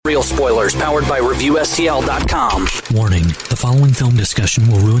Real Spoilers, powered by ReviewSTL.com. Warning, the following film discussion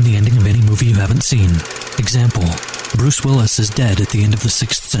will ruin the ending of any movie you haven't seen. Example, Bruce Willis is dead at the end of The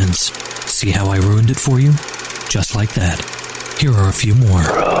Sixth Sense. See how I ruined it for you? Just like that. Here are a few more.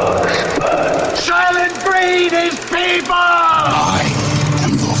 Silent breed is people! I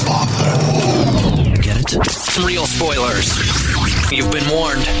am the father. Get it? Real Spoilers. You've been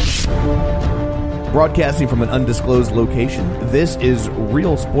warned. Broadcasting from an undisclosed location, this is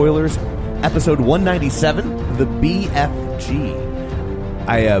Real Spoilers, episode 197, the BFG.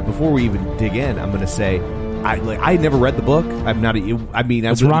 Before we even dig in, I'm going to say, I never read the book. I'm not.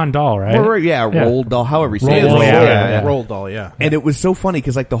 It's Ron Dahl, right? Roald Dahl. However you say it. Roald Dahl. Yeah. And it was so funny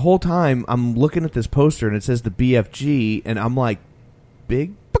because like the whole time I'm looking at this poster and it says the BFG, and I'm like,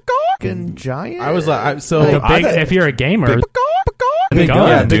 big and giant. I was like, if you're a gamer. Big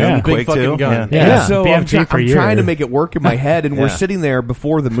gun. Big fucking gun. Yeah. So BFG I'm for years. trying to make it work in my head, and we're sitting there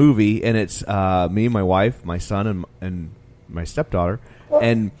before the movie, and it's me, my wife, my son, and my stepdaughter,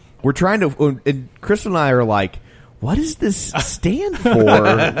 and we're trying to. And Chris and I are like, "What does this stand for?"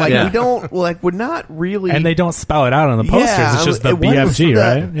 We don't we're not really, and they don't spell it out on the posters. It's just the BFG,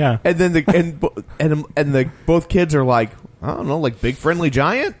 right? Yeah. And then both kids are like, I don't know, like big friendly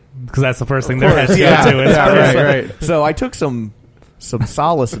giant, because that's the first thing they're to. Right. So I took some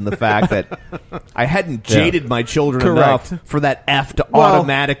solace in the fact that I hadn't jaded my children enough for that F to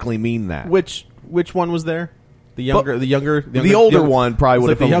automatically mean that. Which one was there? The older one probably would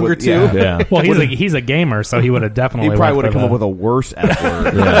have come younger with two. Yeah. Well, he's a gamer, so he would have definitely. He probably would have come up with a worse F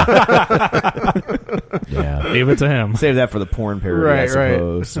word. Yeah, leave it to him. Save that for the porn parody, I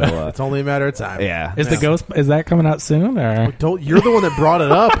suppose. Right. So, it's only a matter of time. Yeah. Is that coming out soon? Or you're the one that brought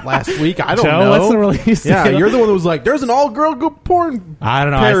it up last week. I don't Joe, know. what's the release? Yeah, you're the one that was like, "There's an all-girl porn." I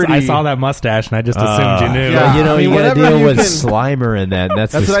don't know. Parody. I saw that mustache, and I just assumed you knew. Yeah, you know, you got to deal with Slimer and that. And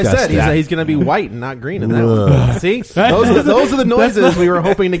that's what I said. He's going to be white and not green in that one. See, those are the noises we were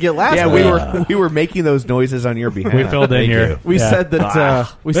hoping to get last week. Yeah, we were making those noises on your behalf. We filled in your. We said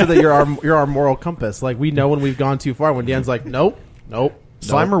that you're our moral compass. Like, we know when we've gone too far. When Dan's like, nope.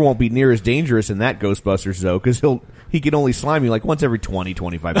 Slimer won't be near as dangerous in that Ghostbusters though, because he can only slime you like once every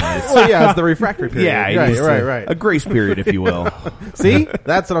 20-25 minutes. Well, yeah, it's the refractory period. Yeah, right. A grace period, if you will. See,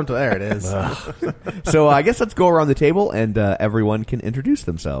 that's what I'm. There it is. So I guess let's go around the table and everyone can introduce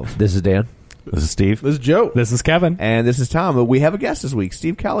themselves. This is Dan. This is Steve. This is Joe. This is Kevin. And this is Tom. We have a guest this week.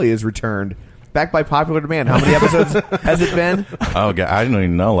 Steve Kelly has returned. Back by popular demand. How many episodes has it been? Oh, God, I don't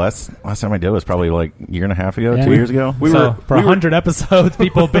even know. Last time I did was probably like a year and a half ago, 2 years ago. For 100 episodes,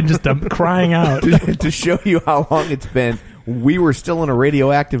 people have been just crying out. To show you how long it's been, we were still in a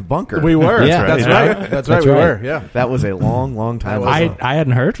radioactive bunker. We were. Yeah. That's right. That's right. We were. Yeah. That was a long, long time ago. I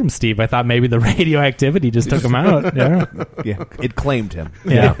hadn't heard from Steve. I thought maybe the radioactivity just took him out. Yeah. Yeah. It claimed him.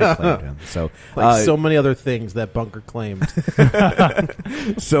 Yeah. It claimed him. So, like so many other things that bunker claimed.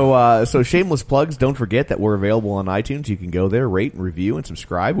 So shameless plugs. Don't forget that we're available on iTunes. You can go there, rate and review and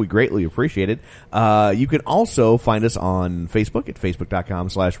subscribe. We greatly appreciate it. You can also find us on Facebook at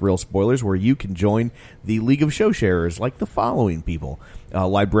facebook.com/Real Spoilers, where you can join the League of Show Sharers like the following people: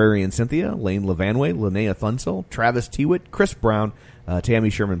 Librarian Cynthia, Lane Levanway, Linnea Thunsell, Travis Tewitt, Chris Brown, Tammy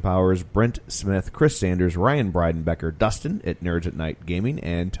Sherman Powers, Brent Smith, Chris Sanders, Ryan Breidenbecker, Dustin at Nerds at Night Gaming,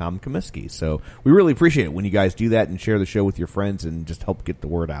 and Tom Comiskey. So we really appreciate it when you guys do that and share the show with your friends and just help get the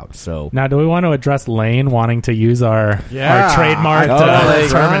word out. So now, do we want to address Lane wanting to use our trademarked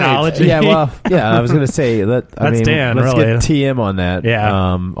terminology? Yeah, well, I was going to say that. Dan, let's really. get TM on that.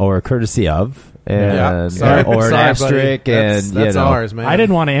 Yeah, or courtey of. And, Sorry, or an asterisk, buddy. and that's ours, man. I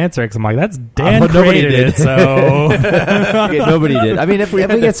didn't want to answer it because I'm like, that's Dan nobody created did. it, so nobody did. I mean, if we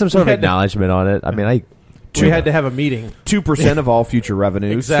get some sort of acknowledgement on it, I mean, we had to have a meeting. 2% of all future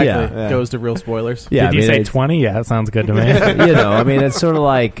revenues exactly goes to Real Spoilers. Yeah, did you say 20? Yeah, that sounds good to me. I mean, it's sort of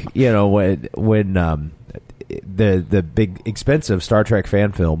like when the big expensive Star Trek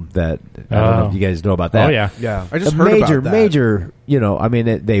fan film that I don't know if you guys know about that. Oh yeah. I just heard about that. Major. I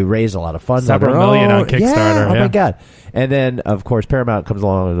mean, they raise a lot of funds. Several million on Kickstarter. Yeah, oh my god! And then of course Paramount comes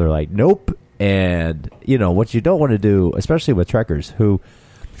along and they're like, nope. And what you don't want to do, especially with Trekkers who.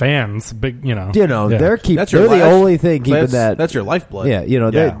 Fans, big, they're the only thing keeping that. That's your lifeblood.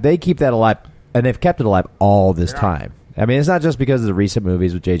 Yeah, they keep that alive, and they've kept it alive all this time. I mean, it's not just because of the recent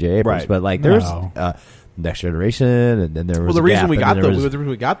movies with J.J. Abrams, but like there's Next Generation, and then there was the reason we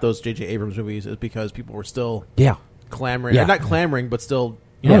got those J.J. Abrams movies is because people were still clamoring, not clamoring, but still.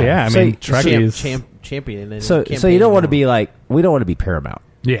 I mean, Trekkies championing. So you don't want to be like, we don't want to be Paramount.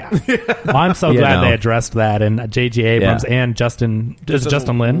 Yeah. Well, I'm so glad they addressed that, and J.J. Abrams and Justin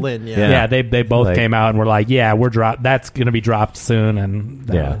Lin. Yeah, they both came out and were like, "Yeah, we're dropped. That's going to be dropped soon," and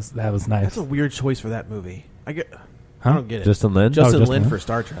that was nice. That's a weird choice for that movie. I don't get it. Justin Lin? Justin Lin for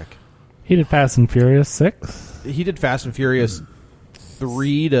Star Trek. He did Fast and Furious 6. He did Fast and Furious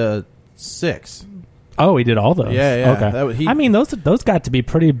 3 to 6. Oh, he did all those. Yeah. Okay. I mean, those got to be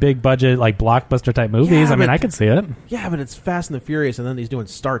pretty big budget, like blockbuster type movies. Yeah, I mean, I could see it. Yeah, but it's Fast and the Furious, and then he's doing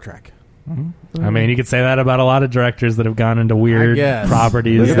Star Trek. I mean, you could say that about a lot of directors that have gone into weird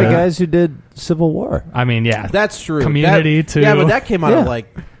properties. Look at the guys who did Civil War. I mean, yeah, that's true. Community too. Yeah, but that came out of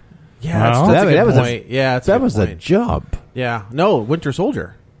like. Yeah, well, that's a good that was point. that was a jump. Yeah, no, Winter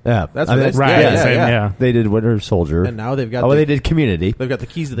Soldier. Yeah, that's right. Yeah. They did Winter Soldier, and now they've got. they did Community. They've got the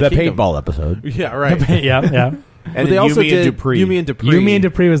keys to the kingdom. paintball episode. Yeah, right. yeah. And they also did Yumi and Dupree. Yumi and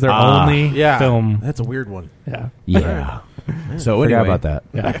Dupree was their only film. That's a weird one. Yeah. So anyway, about that.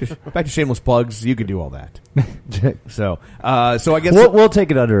 Yeah. Back to shameless plugs. You can do all that. So I guess we'll take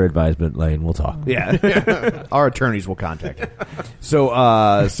it under advisement, Lane. We'll talk. Yeah, our attorneys will contact you. So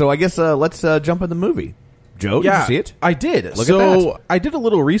I guess let's jump in the movie. Joe, did you see it? I did. Look at that. I did a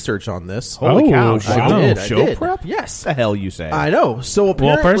little research on this. Holy cow! I did. Show prep? Yes. The hell you say? I know. So apparently,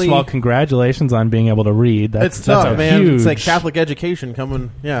 well, first of all, congratulations on being able to read. It's tough, man. It's like Catholic education coming.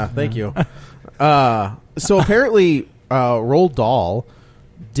 Yeah, thank you. So apparently, Roald Dahl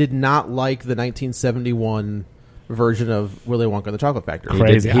did not like the 1971 version of Willy Wonka and the Chocolate Factory.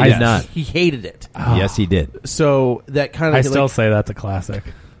 Crazy. He did not. He hated it. Yes, he did. So that kind of. I still say that's a classic.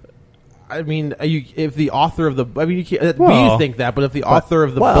 I mean, if the author of the... I mean, we think that, but if the author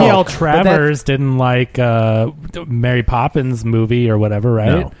of the book... P.L. Travers didn't like Mary Poppins movie or whatever,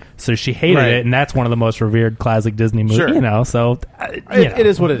 right? No. So she hated it, and that's one of the most revered classic Disney movies, Sure. so... It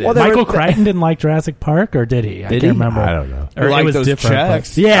is what it is. Well, Michael Crichton didn't like Jurassic Park, or did he? I can't remember. I don't know. Or he it was those different.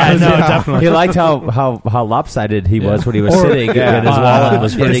 checks. Yeah, no, definitely. He liked how lopsided he was when he was sitting and his wallet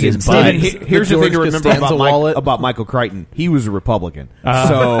was hurting his butt. Here's the thing to remember about Michael Crichton. He was a Republican.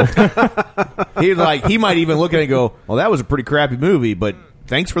 So he might even look at it and go, well, that was a pretty crappy movie, but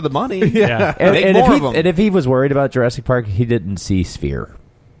thanks for the money. Yeah. And if he was worried about Jurassic Park, he didn't see Sphere.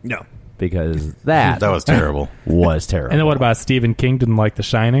 No. Because that was terrible. Was terrible. And then what about Stephen King didn't like The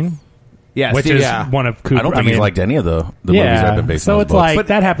Shining? Yeah, which is one of Cooper. I don't think he's liked any of the movies I've been based on. So it's like, but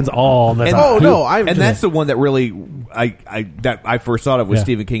that happens all the time. And that's the one that really I first thought of was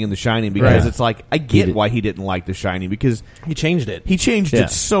Stephen King and The Shining, because it's like, I get why he didn't like The Shining, because he changed it. He changed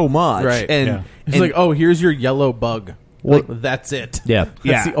it so much. Right. And he's like, oh, here's your yellow bug. Well, that's it. Yeah.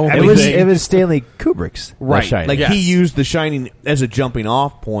 That's the only thing. It was Stanley Kubrick's right. The Shining. Like he used The Shining as a jumping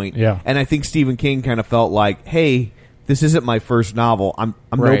off point. Yeah. And I think Stephen King kind of felt like, hey, this isn't my first novel. I'm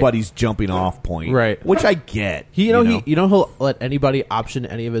nobody's jumping off point. Right. Which I get. He'll let anybody option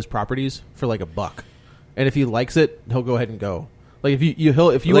any of his properties for like $1. And if he likes it, he'll go ahead and go. Like if you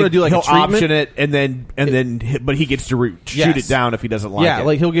want to do like he'll a treatment, option it and then but he gets to shoot it down if he doesn't like it. Yeah,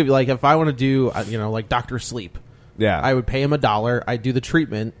 like he'll give you, like, if I want to do like Dr. Sleep. Yeah. I would pay him $1. I'd do the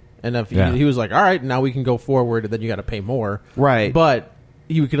treatment, and if he was like, all right, now we can go forward, and then you got to pay more. Right. But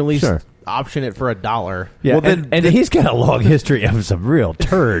you can at least option it for $1. Yeah, well, and he's got a long history of some real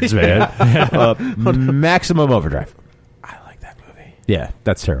turds, man. Maximum Overdrive. I like that movie. Yeah,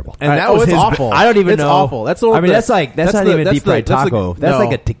 that's terrible. And that was awful. I don't even know. It's awful. That's the one. I mean, that's not even deep fried taco. That's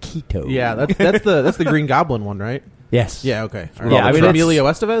like a taquito. Yeah, that's the Green Goblin one, right? Yes. Yeah. Okay. Right. Yeah, I mean, Emilio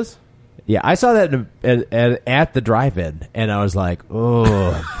Estevez. Yeah, I saw that at the drive-in, and I was like,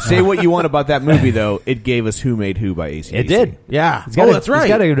 oh. Say what you want about that movie, though. It gave us Who Made Who by AC/DC. It did. Yeah. That's right. It's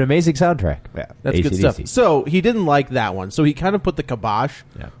got an amazing soundtrack. Yeah. That's AC/DC. good stuff. So he didn't like that one. So he kind of put the kibosh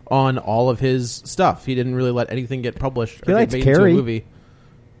on all of his stuff. He didn't really let anything get published or get made into a movie.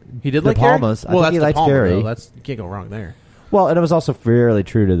 He did like Palmas. Carrie? Well, that's he the liked Palma, Carrie. though. You can't go wrong there. Well, and it was also fairly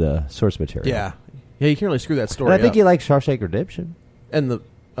true to the source material. Yeah. Yeah, you can't really screw that story And I think up. he liked Shawshank Redemption. And the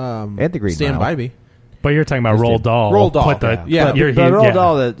Green Stand Mile. By Me. But you're talking about Roald Dahl. Roald Dahl. Roald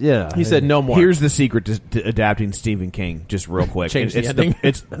Dahl. He said no more. Here's the secret to adapting Stephen King, just real quick. Change the ending.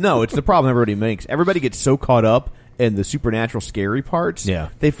 It's the problem everybody makes. Everybody gets so caught up in the supernatural scary parts,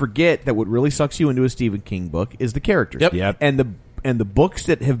 they forget that what really sucks you into a Stephen King book is the characters. Yep. And the books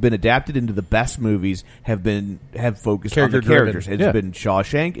that have been adapted into the best movies have focused on the Character-driven. characters. It's been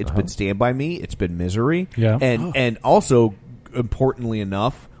Shawshank, it's been Stand By Me, it's been Misery, Yeah. and also, importantly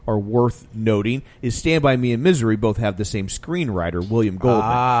enough, are worth noting is Stand By Me and Misery both have the same screenwriter, William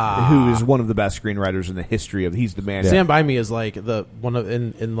Goldman, who is one of the best screenwriters in the history of. He's the man. Stand By Me is like the one of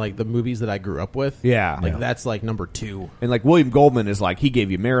in like the movies that I grew up with. Yeah, like that's like number 2. And like William Goldman is like, he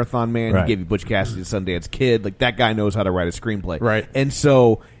gave you Marathon Man, Right. he gave you Butch Cassidy and Sundance Kid. Like that guy knows how to write a screenplay, right? And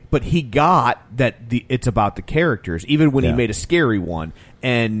so. But he got that it's about the characters, even when he made a scary one,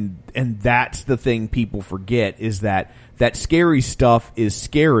 and that's the thing people forget is that scary stuff is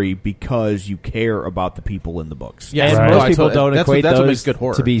scary because you care about the people in the books. Yeah, and right. most people don't equate that's what those makes good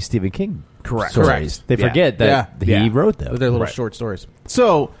horror. to be Stephen King. Correct. Stories. They forget that he wrote them. They're little short stories.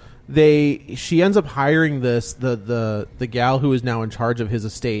 So she ends up hiring the gal who is now in charge of his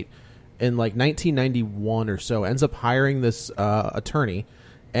estate in like 1991 or so. Ends up hiring this attorney.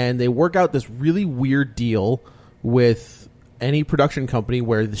 And they work out this really weird deal with any production company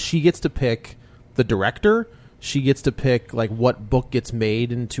where she gets to pick the director. She gets to pick like what book gets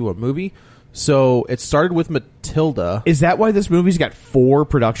made into a movie. So it started with Matilda. Is that why this movie's got 4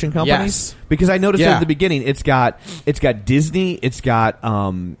 production companies? Yes. Because I noticed at the beginning it's got Disney, it's got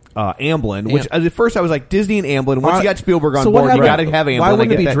Amblin, which at first I was like Disney and Amblin. Once you got Spielberg on board, you got to have Amblin. Why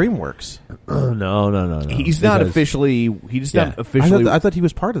wouldn't it be DreamWorks? No. He's not officially. He's not officially. I thought he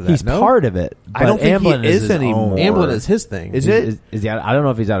was part of that. He's part of it. I don't think Amblin he is anymore. Amblin is his thing. Is it? Is he out, I don't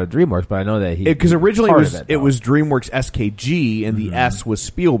know if he's out of DreamWorks, but I know that he because originally it was it. DreamWorks SKG and the S was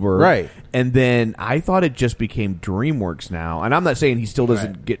Spielberg, right? And then I thought it just became DreamWorks now. And I'm not saying he still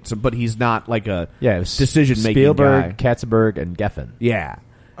doesn't get some, but he's not like a decision making Spielberg, guy. Katzenberg, and Geffen. Yeah.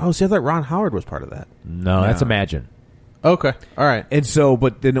 Oh, see, I thought Ron Howard was part of that. No, that's Imagine. Okay, all right. And so,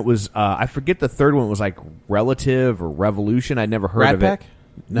 but then it was I forget the third one was like Relative or Revolution. I'd never heard of it.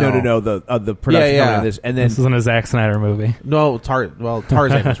 No. The production company of this, and then this isn't a Zack Snyder movie. No, Tarzan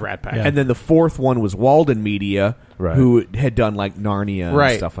was Rat Pack, and then the fourth one was Walden Media, who had done like Narnia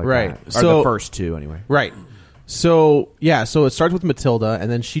and stuff like that. Or So the first 2 anyway. Right. So so it starts with Matilda,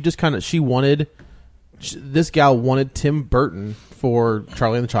 and then she just this gal wanted Tim Burton for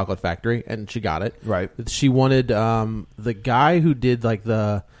Charlie and the Chocolate Factory, and she got it. Right. She wanted the guy who did like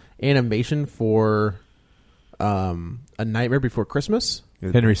the animation for A Nightmare Before Christmas,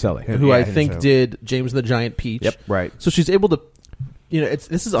 Henry Selick, who I think did James and the Giant Peach. Yep. Right. So she's able to,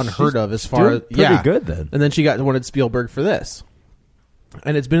 this is unheard of as far as pretty good then. And then she wanted Spielberg for this.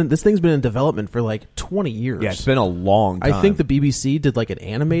 And this thing's been in development for like 20 years. Yeah, it's been a long time. I think the BBC did like an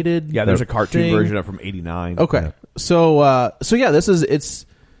animated. Yeah, there's a cartoon thing. version of from '89. Okay, Yeah. So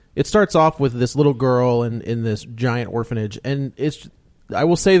it starts off with this little girl in this giant orphanage, and I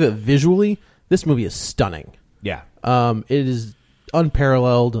will say that visually this movie is stunning. Yeah, it is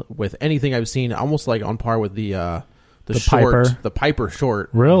unparalleled with anything I've seen, almost like on par with the short, Piper. the Piper short.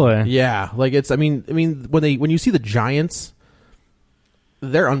 Really? Yeah, like it's. I mean, when you see the giants.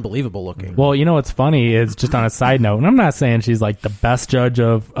 They're unbelievable looking. Well, you know what's funny is just on a side note, and I'm not saying she's like the best judge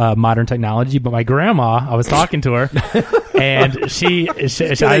of modern technology, but my grandma, I was talking to her, and she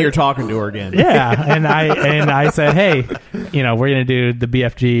you're talking to her again. Yeah, and I said, hey, we're gonna do the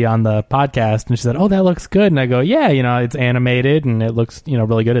BFG on the podcast, and she said, oh, that looks good, and I go, yeah, it's animated and it looks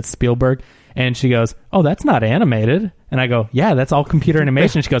really good. It's Spielberg. And she goes, oh, that's not animated. And I go, yeah, that's all computer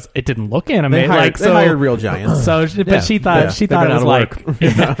animation. She goes, it didn't look animated. They hired real giants. So, but she thought it was like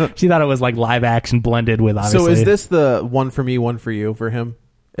she thought it was like live action blended with. Obviously. So is this the one for me, one for you for him?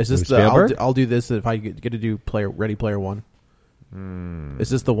 Is this the I'll do this if I get to do Ready Player One? Is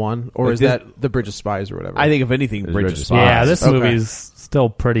this the one, or is that the Bridge of Spies or whatever? I think if anything, Bridge of Spies. Yeah, this movie's still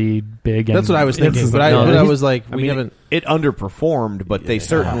pretty big. And that's what I was thinking. But I was like, it underperformed, but they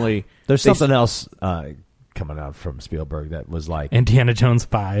certainly. There's something else coming out from Spielberg that was like Indiana Jones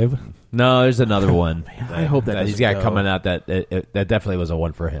 5. No, there's another one. I hope that he's got coming out that definitely was a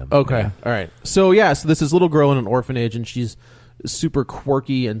one for him. Okay, all right. So so this is little girl in an orphanage, and she's super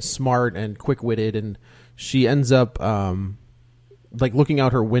quirky and smart and quick-witted, and she ends up like looking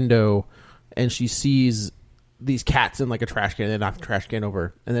out her window, and she sees these cats in like a trash can. They knock the trash can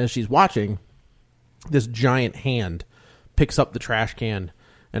over, and then as she's watching, this giant hand picks up the trash can.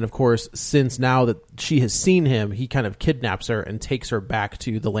 And, of course, since now that she has seen him, he kind of kidnaps her and takes her back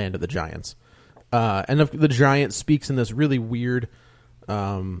to the land of the giants. And the giant speaks in this really weird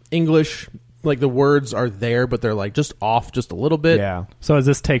English. Like, the words are there, but they're, like, just off just a little bit. Yeah. So does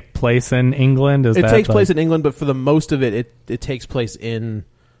this take place in England? It takes place in England, but for the most of it takes place in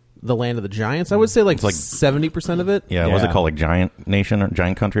the land of the giants. I would say, like 70% of it. Yeah, was it called like Giant Nation or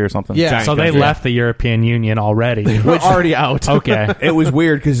Giant Country or something? Yeah. Giant Country. They left the European Union already. We're already out. Okay. It was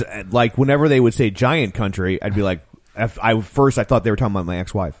weird because, like, whenever they would say Giant Country, I'd be like, First, I thought they were talking about my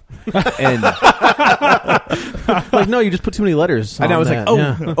ex-wife, and like, no, you just put too many letters. I was like,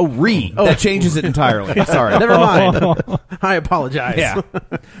 that changes it entirely. Sorry, never mind. I apologize. Yeah,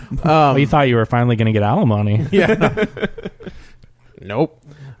 well, you thought you were finally going to get alimony. Yeah. Nope.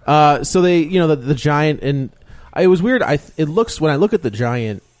 So they, the giant, and it was weird. It looks, when I look at the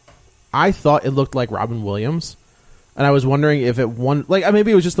giant, I thought it looked like Robin Williams, and I was wondering if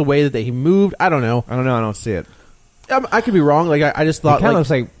maybe it was just the way that he moved. I don't know. I don't see it. I could be wrong. Like I just thought it kind of looks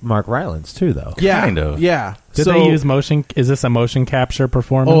like Mark Rylance too, though. Yeah, kind of. Yeah. Did they use motion? Is this a motion capture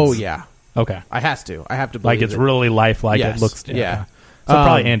performance? Oh yeah. Okay. I have to believe like it's really lifelike. Yes. It looks. Yeah. So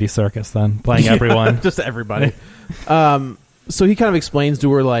probably Andy Serkis then playing everyone, just everybody. So he kind of explains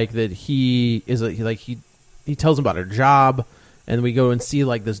to her like that he is he tells him about her job, and we go and see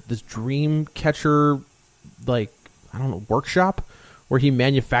like this dream catcher, like, I don't know, workshop where he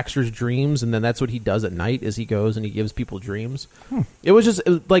manufactures dreams, and then that's what he does at night is he goes and he gives people dreams. It was just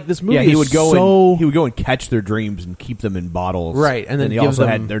like this movie. Yeah, he would go and catch their dreams and keep them in bottles, right? And then he also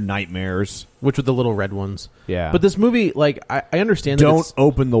had their nightmares, which were the little red ones. Yeah, but this movie, like, I understand. Don't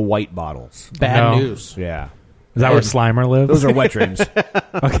open the white bottles. Bad news. Yeah, is that where Slimer lives? Those are wet dreams.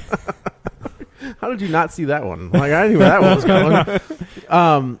 Okay. How did you not see that one? Like, I knew where that one was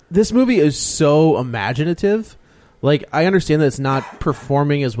going. This movie is so imaginative. Like, I understand that it's not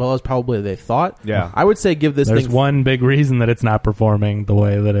performing as well as probably they thought. Yeah. I would say give this There's thing... one big reason that it's not performing the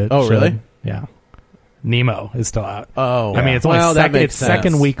way that it should. Oh, really? Yeah. Nemo is still out. Oh. I mean, it's only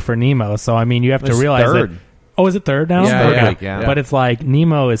second week for Nemo, so, I mean, you have to realize third. that... Oh, is it third now? Yeah, okay. week, yeah. But it's like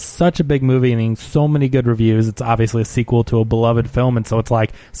Nemo is such a big movie and so many good reviews. It's obviously a sequel to a beloved film, and so it's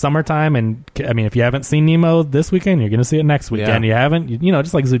like summertime. And I mean, if you haven't seen Nemo this weekend, you're going to see it next weekend. You haven't,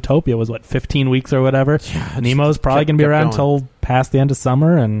 just like Zootopia was 15 weeks or whatever. Yeah, Nemo's probably going to be around until past the end of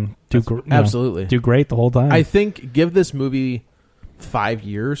summer and do great the whole time. I think give this movie 5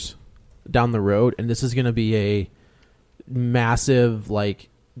 years down the road, and this is going to be a massive, like,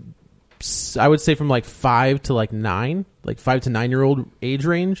 I would say from like 5 to like 9, like 5 to 9 year old age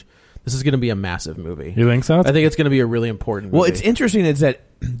range. This is going to be a massive movie. You think so? I think it's going to be a really important movie. Well, it's interesting is that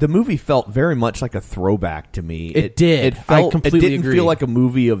the movie felt very much like a throwback to me. It did. I completely It didn't agree. feel like a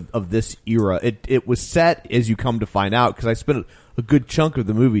movie of this era. It was set, as you come to find out, because I spent a good chunk of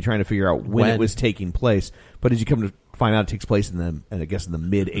the movie trying to figure out when it was taking place. But as you come to find out, it takes place in the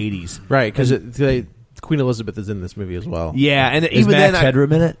mid 80s. Right, because Queen Elizabeth is in this movie as well. Yeah, and Is even Max then,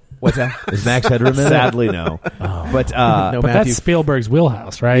 Headroom in it? What's that? Is Max Headroom in it? Sadly, no. But that's Spielberg's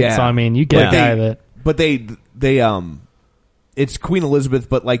wheelhouse, right? Yeah. So I mean, you get a guy that. But they it's Queen Elizabeth,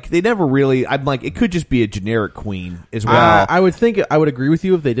 but like they never really. I'm like, it could just be a generic queen as well. I would think I would agree with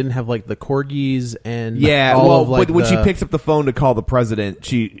you if they didn't have like the corgis and but when she picks up the phone to call the president,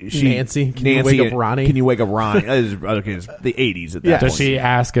 she Nancy, can you wake up Ronnie? Can you wake up Ronnie? Okay, it's the 80s at that point. Does she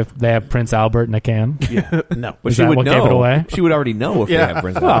ask if they have Prince Albert in a can? Yeah. No, but she would know. Gave it away? She would already know if they have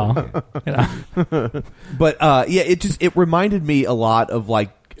Prince Albert. But it reminded me a lot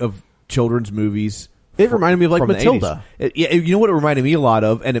of children's movies. It reminded me of like Matilda. You know what it reminded me a lot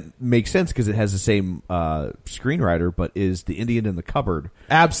of, and it makes sense because it has the same screenwriter, but is The Indian in the Cupboard.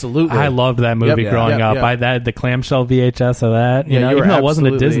 Absolutely. I loved that movie growing up. I had the clamshell VHS of that. You know, even though it wasn't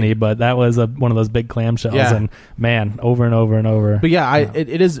a Disney, but that was one of those big clamshells. Yeah. And man, over and over and over. But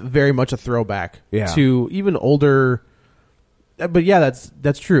it is very much a throwback to even older. But yeah,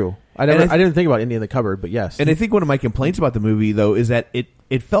 that's true. I didn't think about Indian in the Cupboard, but yes. And I think one of my complaints about the movie though is that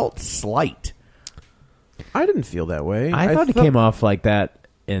it felt slight. I didn't feel that way. I thought it came off like that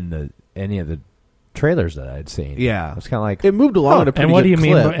in any of the trailers that I had seen. Yeah, it was kind of like it moved along at a pretty and what good do you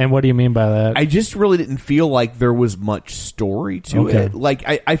clip. mean? And what do you mean by that? I just really didn't feel like there was much story to it. Like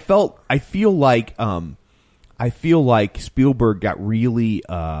I feel like Spielberg got really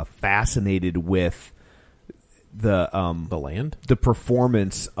fascinated with the land, the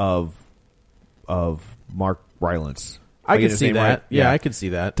performance of Mark Rylance. I could see that. Right? Yeah, I could see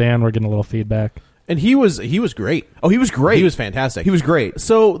that. Dan, we're getting a little feedback. And he was great. Oh, he was great. He was fantastic. He was great.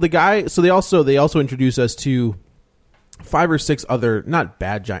 So the guy. So they also introduced us to 5 or 6 other not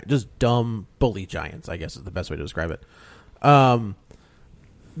bad giants, just dumb bully giants. I guess is the best way to describe it.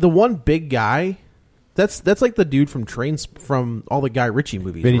 The one big guy, that's like the dude from from all the Guy Ritchie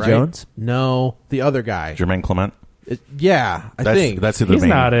movies. Vinnie right? Jones? No, the other guy. Jemaine Clement. I think that's who the he's main.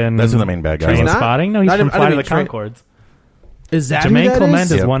 not in. That's who the main bad guy Train was. Spotting. No, he's from Flight of the Train- Conchords. Is that Jemaine who that Clement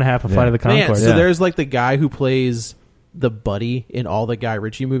is Yep. one half of Flight of the Man, Conchords. so there's like the guy who plays the buddy in all the Guy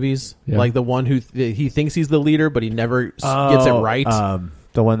Ritchie movies, like the one who he thinks he's the leader, but he never gets it right.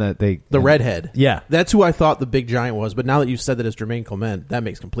 The one that the redhead. Yeah, that's who I thought the big giant was. But now that you've said that it's Jemaine Clement, that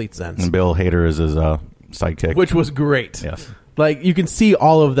makes complete sense. And Bill Hader is his sidekick, which was great. Yes, like you can see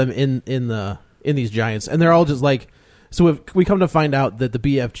all of them in these giants, and they're all just like. So we come to find out that the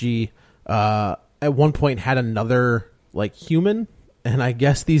BFG at one point had another like human, and I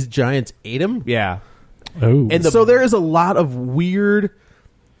guess these giants ate him. Yeah. Oh. And so there is a lot of weird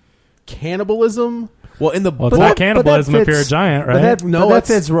cannibalism. Well, in the it's not cannibalism if you're a giant, right? But that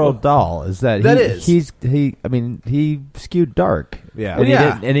fits Roald Dahl. Is that he skewed dark. Yeah,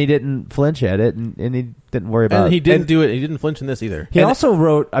 he didn't flinch at it, and he didn't worry about. And he didn't do it. He didn't flinch in this either. He also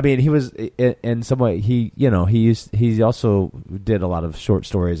wrote. I mean, he was in some way. He also did a lot of short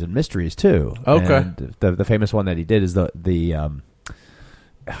stories and mysteries too. Okay. And the famous one that he did is the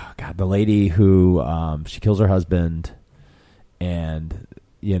lady who she kills her husband, and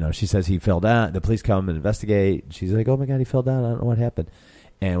she says he fell down. The police come and investigate. She's like, "Oh my God, he fell down. I don't know what happened."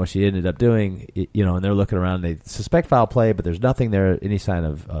 And what she ended up doing, and they're looking around. They suspect foul play, but there's nothing there, any sign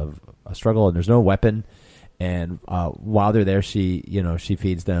of a struggle, and there's no weapon. And while they're there, she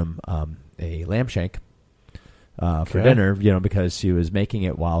feeds them a lamb shank for dinner, because she was making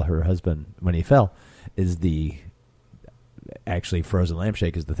it while her husband, when he fell, is the actually frozen lamb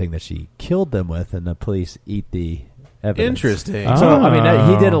shank is the thing that she killed them with, and the police eat the evidence. Interesting. So I mean,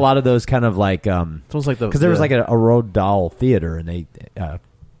 he did a lot of those kind of like because there was like a Roald Dahl theater, and they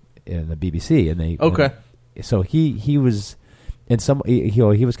in the BBC, and they so he was in some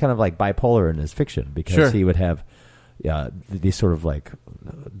he was kind of like bipolar in his fiction because he would have these sort of like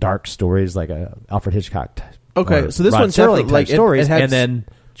dark stories like Alfred Hitchcock. So this one's definitely like stories, it had and then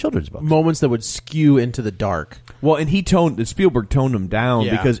children's books, moments that would skew into the dark. Well, and Spielberg toned them down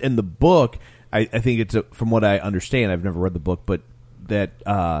because in the book, I think it's from what I understand, I've never read the book, but that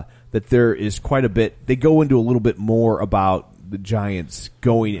there is quite a bit. They go into a little bit more about the giants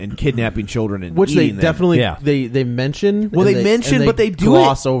going and kidnapping children and which they eating them. definitely they mention. Well, they mention, but they do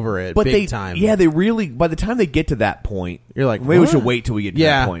gloss over it. But big time. Yeah, they really. By the time they get to that point, you're like, maybe we should wait till we get to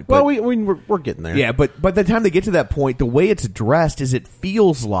that point. But, well, we're getting there. Yeah, but by the time they get to that point, the way it's addressed is it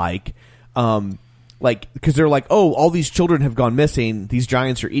feels like because they're like, oh, all these children have gone missing. These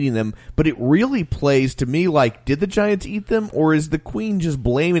giants are eating them. But it really plays to me like, did the giants eat them? Or is the queen just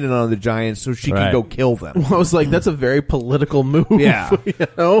blaming it on the giants so she can go kill them? Well, I was like, that's a very political move. Yeah.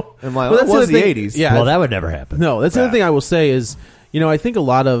 And like, that was the 80s. Yeah. Well, that would never happen. No, that's the other thing I will say is, I think a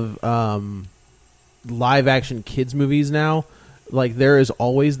lot of live action kids movies now, like there is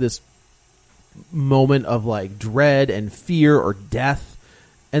always this moment of like dread and fear or death.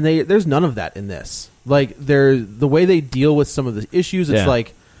 And there's none of that in this. Like the way they deal with some of the issues, it's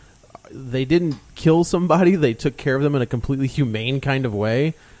like they didn't kill somebody; they took care of them in a completely humane kind of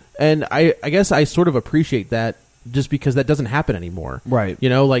way. And I guess I sort of appreciate that, just because that doesn't happen anymore. Right?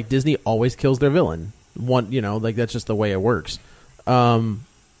 Like Disney always kills their villain. Like that's just the way it works. And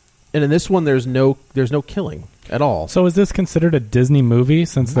in this one, there's no killing at all. So is this considered a Disney movie?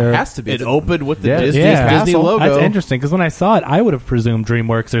 Since there has to be. It opened with the Disney logo. That's interesting because when I saw it, I would have presumed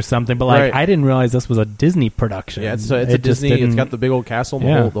DreamWorks or something, but I didn't realize this was a Disney production. Yeah, it's a Disney. It's got the big old castle,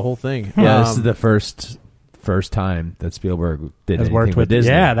 and the whole thing. Yeah, this is the first time that Spielberg has worked with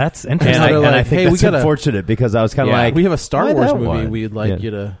Disney. Yeah, that's interesting. And I think that's unfortunate because I was kind of like, we have a Star Wars movie we'd like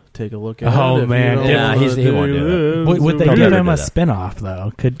you to take a look at. Oh man, he won't do it. Would they give him a spinoff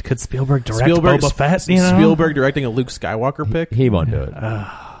though? Could Spielberg direct Boba Fett? Spielberg directing a Luke Skywalker pick? He won't do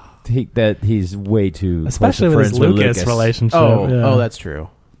it. He's way too, especially with his Lucas relationship. Oh, that's true.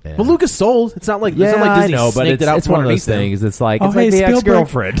 Yeah. Well, Lucas sold. It's not like Disney I know, but it's one of those things. It's like the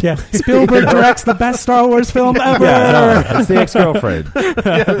ex-girlfriend. Yeah, Spielberg directs the best Star Wars film ever. It's the ex-girlfriend.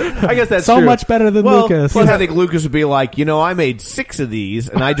 I guess that's so true. much better than Lucas. Plus, I think Lucas would be like, I made 6 of these,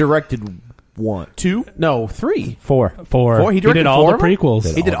 and I directed 1, 2, no, 3, 4. He did all the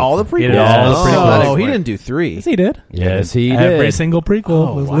prequels. He did all the prequels. He did all the prequels. Oh, he didn't do 3. Yes, he did. Yes, he did. Every single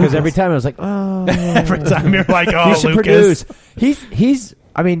prequel. Because every time I was like, oh. Every time you're like, oh, you should Lucas. Produce. He's.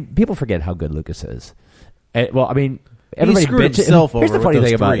 I mean, people forget how good Lucas is. Everybody screwed himself over. Here's the funny with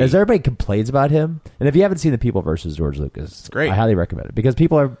thing those about 3. it is everybody complains about him, and if you haven't seen The People versus George Lucas, it's great. I highly recommend it because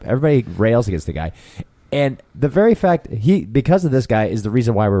everybody rails against the guy, and the very fact because of this guy is the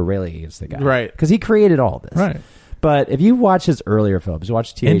reason why we're railing against the guy, right? Because he created all this, right? But if you watch his earlier films, you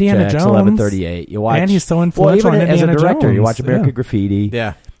watch THX, Indiana Jones, 1138, you watch, and he's so influential even on as a Indiana director, Jones. you watch American Graffiti,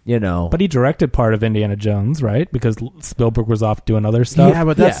 But he directed part of Indiana Jones, right? Because Spielberg was off doing other stuff. Yeah,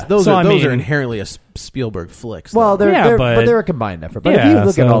 but those are inherently a Spielberg flicks. Well, but they're a combined effort. But if you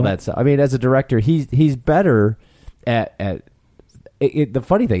look at all that stuff, I mean, as a director, he's better at the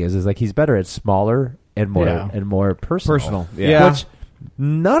funny thing is like he's better at smaller and more personal. Yeah. Which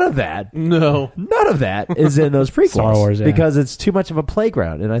None of that is in those prequels. Star Wars, yeah. Because it's too much of a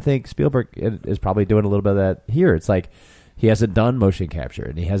playground. And I think Spielberg is probably doing a little bit of that here. It's like he hasn't done motion capture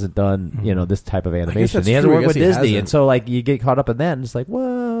and he hasn't done this type of animation. He hasn't worked with Disney, and so like you get caught up in that, and it's like,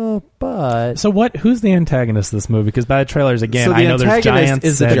 well, but so what? Who's the antagonist of this movie? Because by the trailers again, so the I know there's giants.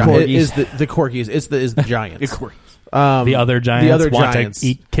 Is the and Corgis? Is the giants? The other giants want to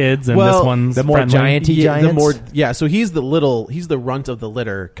eat kids, and this one's the more gianty giants. So he's the runt of the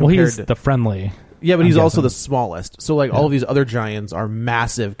litter. Well, he's the friendly. Yeah, but he's also the smallest. So like all of these other giants are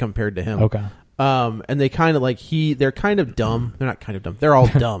massive compared to him. Okay. And they kind of they're kind of dumb. They're not kind of dumb. They're all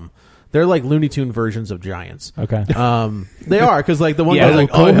dumb. They're like Looney Tune versions of giants. Okay. They are, because like the one guy's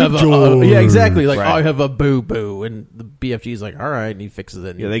like, I have exactly. Like, I have a boo-boo. And the BFG's like, all right. And he fixes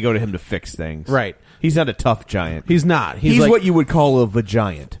it. Yeah, they go to him to fix things. Right. He's not a tough giant. He's not. He's like, what you would call a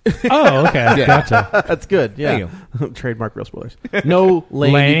vagiant. Oh, okay. Gotcha. That's good. Yeah. Trademark Real Spoilers. No,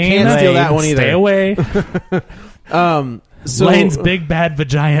 Lane. Lane, you can't steal that one either. Stay away. So, Lane's Big Bad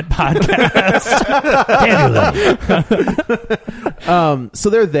Vagiant podcast. So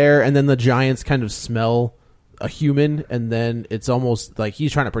they're there, and then the giants kind of smell a human, and then it's almost like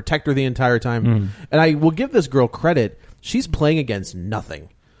he's trying to protect her the entire time. And I will give this girl credit. She's playing against nothing.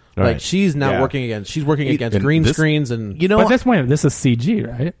 Right. Like, she's not working against... She's working against green screens and... But at this point, this is CG,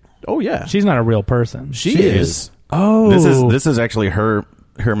 right? Oh, yeah. She's not a real person. She is. Oh. This is actually her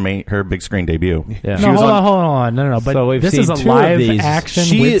big screen debut. Yeah. No, hold on. No. But so this is a live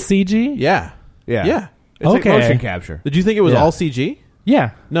action with CG? Yeah. It's okay. like motion capture. Did you think it was all CG?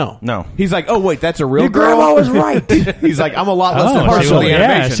 Yeah. No. He's like, oh, wait, that's a real Your girl? grandma was right. He's like, I'm a lot less impartial to the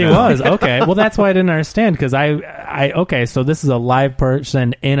animation. Yeah, she now. was. Okay. Well, that's why I didn't understand, because okay, so this is a live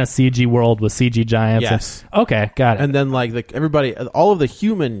person in a CG world with CG giants. Yes. Okay, got it. And then, like, everybody, all of the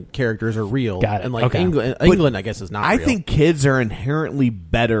human characters are real. Got it. And, like, Okay. England, I guess, is not I real. think kids are inherently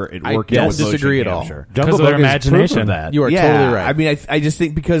better at working don't with disagree motion at all. capture. Because of their imagination. That. You are totally right. I mean, I just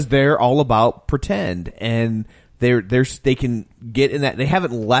think because they're all about pretend, and they can get in that. They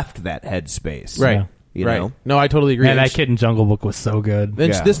haven't left that headspace, Right. You right. know? No, I totally agree. Man, that kid in Jungle Book was so good.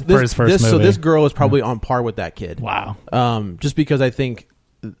 And Yeah. this, For his first so movie. this girl is probably on par with that kid. Wow. Just because I think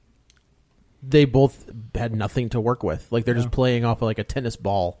they both had nothing to work with. Like, they're just playing off of like a tennis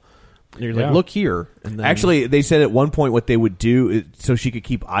ball. And you're like, look here. And then, Actually, they said at one point what they would do is, so she could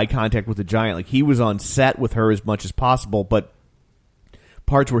keep eye contact with the giant. Like, he was on set with her as much as possible, but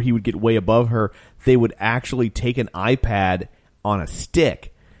parts where he would get way above her, they would actually take an iPad on a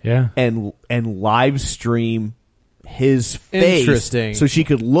stick, and live stream his face, Interesting. so she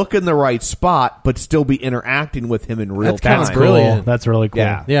could look in the right spot but still be interacting with him in real time. That's Kinda brilliant. cool. That's really cool.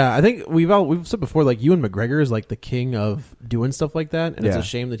 Yeah. yeah, I think we've said before, like, Ewan McGregor is like the king of doing stuff like that, and it's a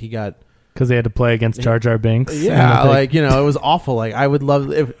shame that he got. Because they had to play against Jar Jar Binks. Yeah, like, it was awful. Like, I would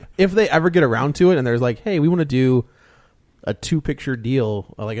love if they ever get around to it, and there's like, hey, we want to do a 2-picture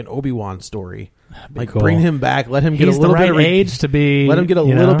deal, like an Obi-Wan story. Like, cool. bring him back, let him get He's a little the right bit of age to be. let him get a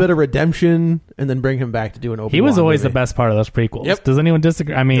little bit of redemption, and then bring him back to do an Obi-Wan. He was always movie. the best part of those prequels. Yep. Does anyone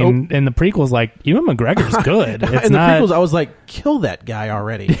disagree? I mean, in the prequels, like, Ewan McGregor's good. It's in the not, prequels, I was like, kill that guy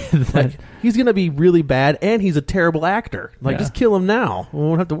already. Like, he's gonna be really bad, and he's a terrible actor. Like, just kill him now. We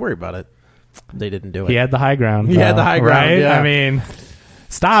won't have to worry about it. They didn't do it. He had the high ground. He had the high ground, right? yeah. I mean,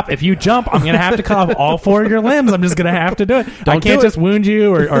 stop. If you jump, I'm going to have to cut off all 4 of your limbs. I'm just going to have to do it. I can't just wound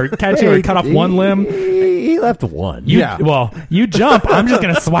you or catch you or cut off one limb. He left one. Well, you jump. I'm just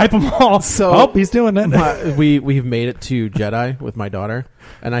going to swipe them all. So he's doing it. We've made it to Jedi with my daughter,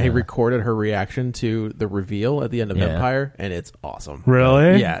 and I recorded her reaction to the reveal at the end of Empire, and it's awesome.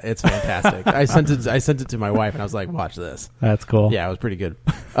 Really? Yeah, it's fantastic. I sent it to my wife, and I was like, watch this. That's cool. Yeah, it was pretty good.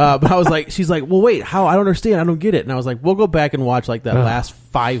 But I was like, she's like, well, wait, how? I don't understand. I don't get it. And I was like, we'll go back and watch like that last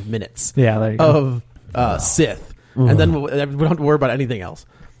 5 minutes there you go. of Sith, and then we don't have to worry about anything else.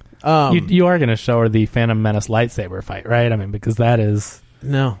 You are going to show her the Phantom Menace lightsaber fight, right? I mean, because that is...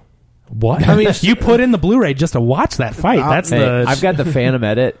 No. What? I mean, you put in the Blu-ray just to watch that fight. I've got the Phantom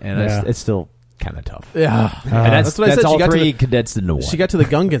edit, and it's still kind of tough. Yeah. And that's what I said. all She got to three the- condensed into one. She got to the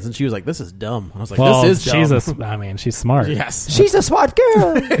Gungans, and she was like, this is dumb. I was like, well, this is dumb. she's smart. Yes. She's a smart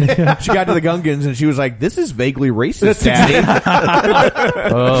girl. She got to the Gungans and she was like, "This is vaguely racist, Daddy."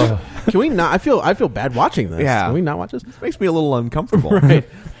 Can we not? I feel bad watching this. Yeah. Can we not watch this? This makes me a little uncomfortable. Right.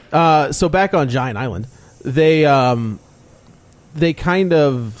 So back on Giant Island, they kind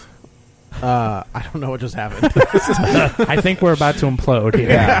of I don't know what just happened. I think we're about to implode here.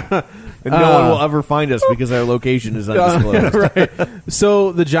 Yeah. And no one will ever find us because our location is undisclosed. Right.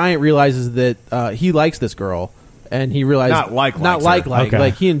 So the giant realizes that he likes this girl, and he realizes Not like like Okay.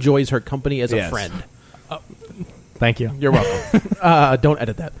 like he enjoys her company as a Yes. friend. Thank you. You're welcome. Don't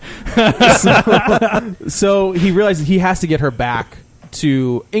edit that. So he realizes he has to get her back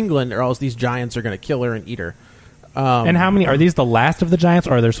to England, or else these giants are going to kill her and eat her. And how many are these? The last of the giants,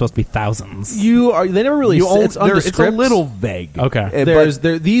 or are there supposed to be thousands? They never really. It's It's a little vague.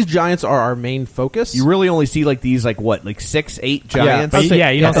 Okay. These giants are our main focus. You really only see like these, like what, like 6-8 giants. But yeah,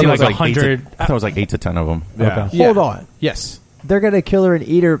 you don't see like 100. I thought it was like 8 to 10 of them. Yeah. Okay. Hold on. Yes. They're gonna kill her and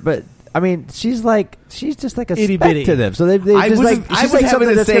eat her, but I mean, she's just like a Itty speck bitty to them. So they I just was like she's having something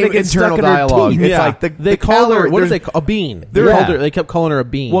the that's same gonna get internal stuck in her dialogue. teeth. It's like they call her. What did they call a bean? They kept calling her a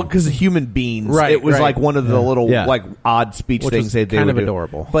bean. Well, because of human beings, Right, it was right. like one of the little like odd speech Which things was they kind would of do.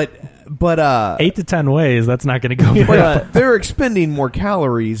 adorable. But 8 to 10 ways. That's not going to go very far. they're expending more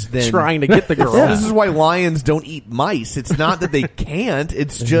calories than trying to get the girl. This is why lions don't eat mice. It's not that they can't.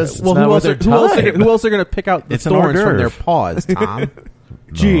 It's just Well, not who worth else their who else are going to pick out the It's an thorns hors from their d'oeuvre. paws, Tom?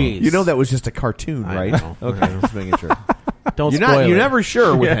 Jeez. you know that was just a cartoon, I right? know. Okay, just making sure. Don't You're spoil not. You're it. never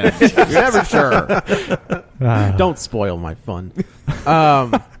sure with him. You're never sure. Don't spoil my fun.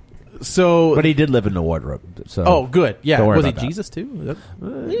 So, But he did live in the wardrobe. So oh, good. Yeah, Don't worry was he about that. Jesus too?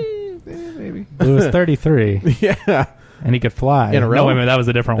 Maybe. It was 33, Yeah, and he could fly. In a row? No, wait a minute, that was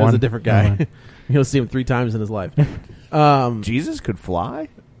a different that one. was a different guy. You'll see him 3 times in his life. Jesus could fly.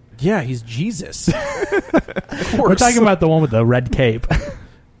 Yeah, he's Jesus. We're talking about the one with the red cape.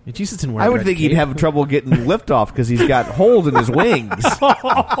 Jesus didn't wear. I a would red think he'd cape. have trouble getting liftoff because he's got holes in his wings.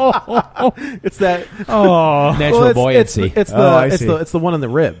 It's that Oh, natural well, buoyancy. It's the Oh, I it's see. the one in the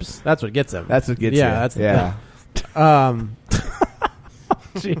ribs. That's what gets him. That's what gets you. That's the yeah.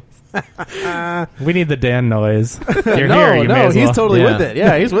 thing. we need the Dan noise. You're No, here. You may as he's well. totally Yeah. with it.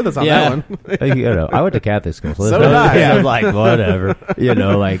 Yeah, he's with us on that one. I went to Catholic school, so, So did I. Yeah, I'm like whatever.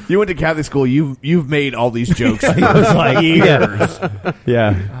 Like You went to Catholic school. You've made all these jokes. I was like years.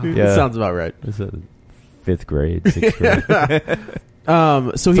 Yeah. That sounds about right. It was 5th grade, 6th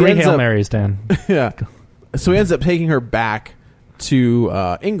grade. So he 3 ends Hail up, Marys, Dan. yeah. So he ends up taking her back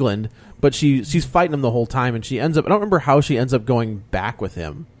to England, but she's fighting him the whole time, and she ends up. I don't remember how she ends up going back with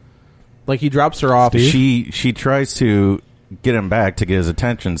him. Like he drops her off. She tries to get him back to get his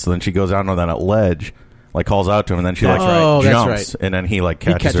attention, so then she goes out on that ledge, like calls out to him, and then she That's right. jumps, That's right. and then he like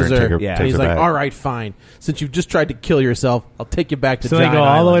He catches her and takes and he's her like, back. "All right, fine. Since you've just tried to kill yourself, I'll take you back to." So they Giant go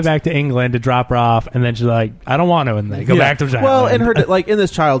all the way Islands." back to England to drop her off, and then she's like, "I don't want to," and they go Yeah. back to Giant Well, in Island. her in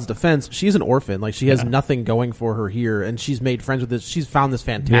this child's defense, she's an orphan. Like she has nothing going for her here, and she's made friends with this. She's found this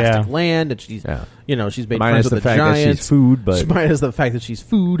fantastic land, and she's she's made Minus friends with the fact that giants. she's food, but minus the fact that she's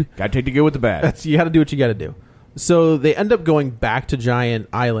food. Got to take the good with the bad. That's you got to do what you got to do. So they end up going back to Giant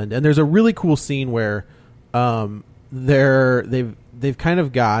Island, and there's a really cool scene where they've kind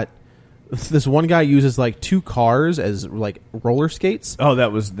of got this one guy uses like 2 cars as like roller skates. Oh,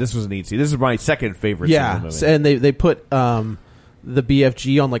 this was neat. This is my second favorite. scene in the movie. And they put the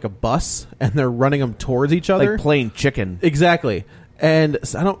BFG on like a bus, and they're running them towards each other, like playing chicken. exactly. And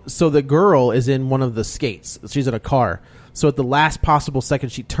so the girl is in one of the skates. She's in a car. So at the last possible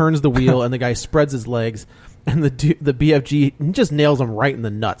second, she turns the wheel, and the guy spreads his legs, and the BFG just nails him right in the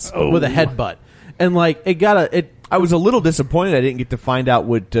nuts with a headbutt. And like I was a little disappointed I didn't get to find out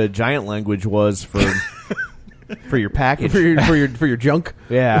what giant language was for for your package. for your junk,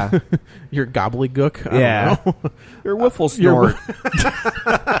 Yeah, your gobbledygook. yeah. I don't know. Your whiffle snort.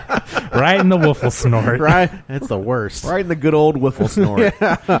 right in the wiffle snort. Right? It's the worst. Right in the good old whiffle snort.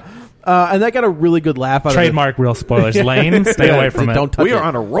 And that got a really good laugh out Trademark real spoilers. Lane, stay Yeah, away from it. don't touch We it. are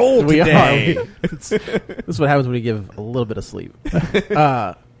on a roll We today. are. This is what happens when you give a little bit of sleep.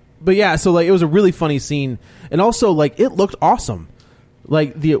 But yeah, so like it was a really funny scene, and also like it looked awesome.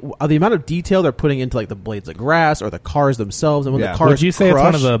 Like the amount of detail they're putting into like the blades of grass or the cars themselves, and when Yeah. the cars Would you say it's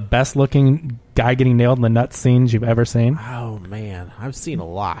one of crush- the best looking guy getting nailed in the nuts scenes you've ever seen? Oh man, I've seen a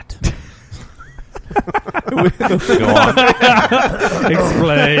lot. Go on.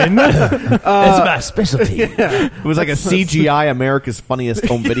 Explain. it's my specialty. It was like a CGI America's Funniest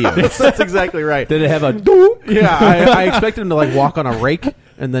Home Videos. That's exactly right. Did it have a? Yeah, I expected him to like walk on a rake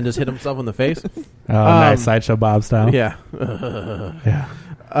and then just hit himself in the face. Oh, nice Sideshow Bob style. Yeah. Yeah.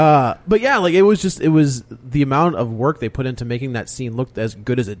 But yeah, like it was the amount of work they put into making that scene look as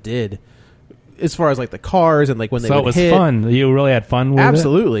good as it did, as far as like the cars and like when they So would it was hit. fun. You really had fun with it?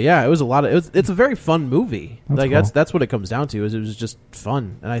 Absolutely, yeah. It was a lot of. It's a very fun movie. That's Like cool. that's what it comes down to. Is it was just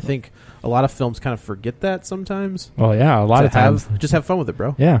fun, and I think a lot of films kind of forget that sometimes. Well, yeah, a lot To of times. just have fun with it,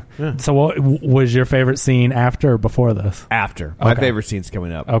 bro. Yeah. Yeah. So what was your favorite scene after or before this? After. My Okay. favorite scene's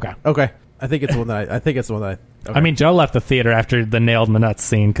coming up. Okay. Okay. I think it's the one that okay. I mean, Joe left the theater after the nailed my nuts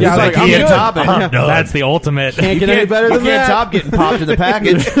scene. Yeah, He's like, I'm he good. can't top it. I'm done. That's the ultimate. Can't get any better than that. Can't top getting popped in the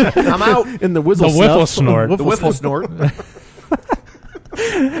package. I'm out. In the whiffle snort. The whiffle snort.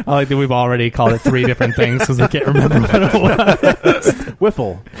 I like that we've already called it 3 different things because we can't remember what it was.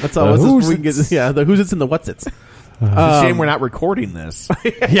 Whiffle. That's all. We can get, the who's it's and the what's it's. It's a shame we're not recording this.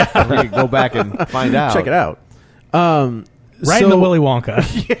 Yeah, We can go back and find out. Check it out. right in the Willy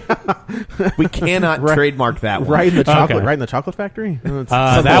Wonka. We cannot trademark that one. Right in the chocolate. Okay. Right in the chocolate factory. That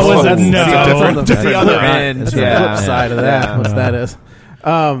was a no. That's the other end. That's the flip side of that. What that is.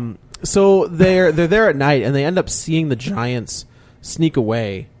 So they're there at night, and they end up seeing the giants sneak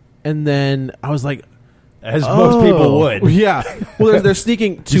away. And then I was like, As most people would. Yeah. Well, they're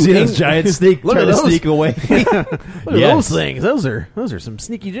sneaking to You see those giants sneak, Look try at to those. sneak away. Look at those things. Those are some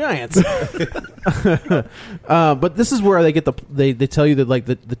sneaky giants. But this is where they get they tell you that like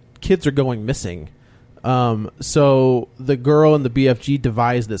the kids are going missing. So the girl and the BFG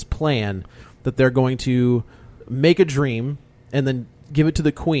devise this plan that they're going to make a dream and then give it to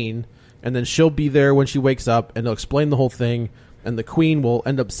the queen, and then she'll be there when she wakes up, and they'll explain the whole thing, and the queen will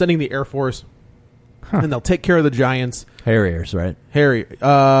end up sending the Air Force, and they'll take care of the giants. Harriers, right?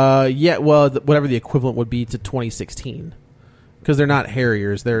 Yeah, well, whatever the equivalent would be to 2016, because they're not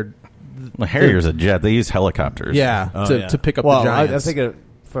Harriers. They're Harrier's a jet. They use helicopters. To pick up Well, the giants. I think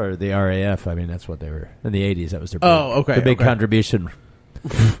for the RAF, I mean, that's what they were in the 80s. That was their the big contribution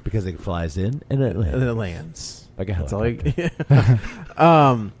because it flies in and it lands. And it lands. Like a That's all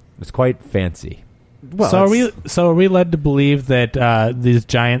helicopter. It's quite fancy. Well, So are we led to believe that these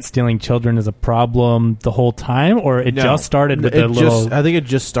giants stealing children is a problem the whole time, or it just started with the little? I think it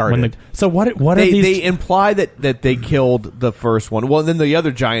just started. So what are They these? they imply that they killed the first one. Well, then the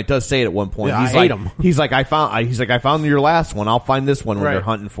other giant does say it at one point. Yeah, He's I like, ate 'em. He's like, I found your last one. I'll find this one when Right. they're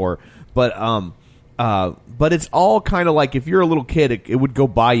hunting for. But it's all kind of like if you're a little kid, it would go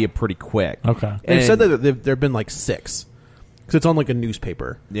by you pretty quick. Okay. They said that there have been like 6, because it's on like a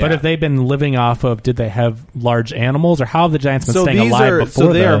newspaper. Yeah. But if they've been living off of, did they have large animals, or how have the giants been So staying these alive are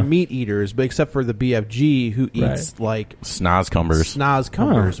before? they are meat eaters, but except for the BFG who eats like Snozcumbers.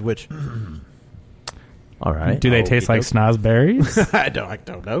 snozcumbers, which All right. Do they taste like snozberries? I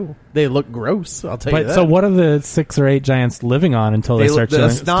don't know. They look gross. I'll tell you But that. so what are the 6 or 8 giants living on until they start the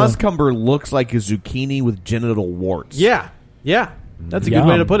showing? snozcumber looks like a zucchini with genital warts. Yeah. That's a good Yum.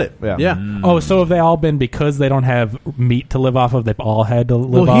 way to put it. Yeah. Oh, so have they all been because they don't have meat to live off of? They've all had to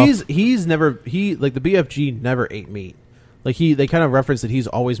live Well, off. he's never like the BFG never ate meat. Like they kind of reference that he's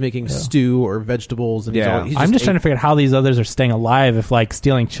always making stew or vegetables, and Yeah. I'm just trying to figure out how these others are staying alive. If like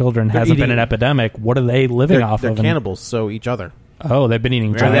stealing children hasn't been eating- an epidemic, what are they living off They're of? cannibals, so each other. Oh, they've been eating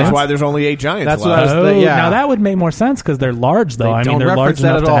And giants. that's why there's only 8 giants That's left. what I was- yeah. Now that would make more sense because they're large, though. They I mean, don't they're large reference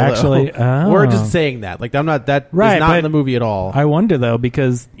that enough at to all. actually. Though. We're just saying that. Like I'm not that. Right, is not but in the movie at all. I wonder though,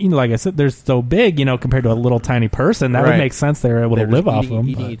 because like I said, they're so big, compared to a little tiny person. That would Right. make sense. They were able They're to live just off eating,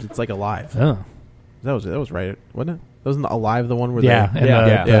 them. It's like alive. Oh. That was right, wasn't it? Wasn't Alive the one where Yeah, they,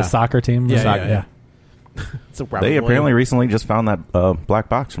 and the soccer team. Yeah. It's a Robin They apparently Williams. recently just found that black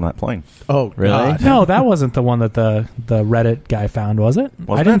box from that plane. Oh, Really? God. No, that wasn't the one that the Reddit guy found, was it? Wasn't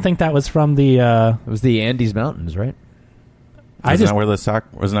I didn't it? think that was from the. It was the Andes Mountains, right? Wasn't that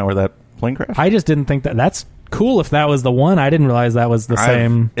where that plane crashed? I just didn't think that. That's cool if that was the one. I didn't realize that was the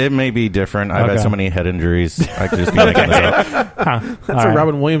same. It may be different. I've had Okay. so many head injuries. I could just be making this up. That's All a right.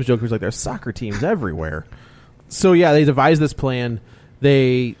 Robin Williams joke. Who's like, there's soccer teams everywhere. So yeah, they devise this plan.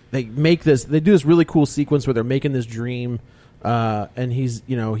 They make this. They do this really cool sequence where they're making this dream, and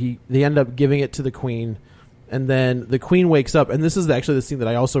they end up giving it to the queen, and then the queen wakes up. And this is actually the scene that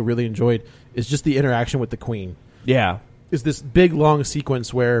I also really enjoyed. Is just the interaction with the queen. Yeah. Is this big long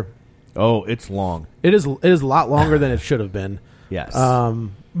sequence where Oh, it's long. it is a lot longer than it should have been. Yes.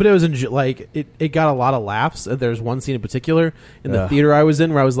 But it was it got a lot of laughs. There's one scene in particular in the theater I was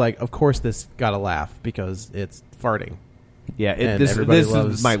in where I was like, of course this got a laugh because it's farting. Yeah, And this everybody is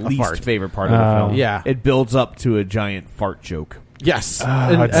loves my a least fart. favorite part of the film. Yeah. It builds up to a giant fart joke. Yes,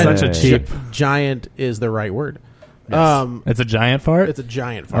 it's such a cheap- giant is the right word. It's a giant fart. It's a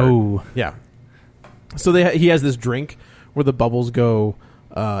giant fart. Oh. Yeah. So he has this drink where the bubbles go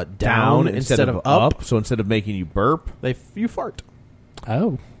down instead of up. So instead of making you burp, You fart.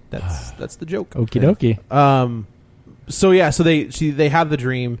 Oh. That's the joke. Okie dokie. So yeah, so they have the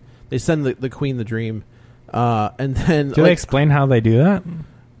dream. They send the queen the dream, and then Do they explain how they do that?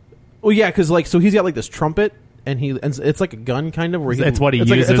 Well, yeah, because so he's got like this trumpet, and it's like a gun kind of where It's what he it's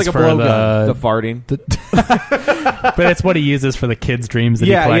uses like a for blowgun. the farting. But it's what he uses for the kids' dreams that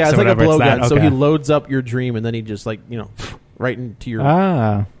he Yeah, collects it's or like a whatever. blowgun. It's that. So Okay. he loads up your dream, and then he just right into your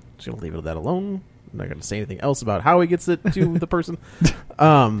Ah. just gonna leave it at that alone. I'm not gonna say anything else about how he gets it to the person.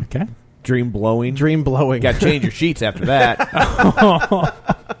 Okay. Dream blowing. Got to change your sheets after that.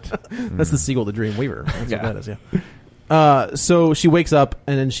 That's the sequel to Dreamweaver. That's what that is. Yeah. So she wakes up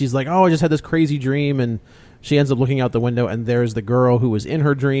and then she's like, "Oh, I just had this crazy dream," and she ends up looking out the window and there's the girl who was in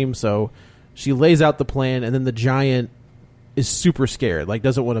her dream. So she lays out the plan, and then the giant is super scared, like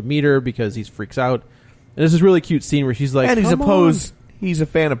doesn't want to meet her because he freaks out. And there's this really cute scene where she's like, and he's "Come opposed. on." He's a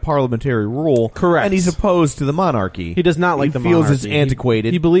fan of parliamentary rule, Correct, and he's opposed to the monarchy. He does not like the monarchy. He feels it's monarchy.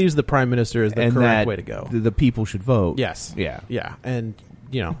 antiquated. He believes the prime minister is the and correct that way to go. The people should vote. Yes, yeah. And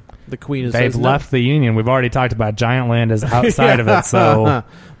the queen is. They've left the union. We've already talked about Giant Land is outside of it. So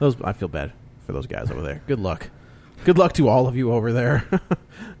I feel bad for those guys over there. Good luck to all of you over there.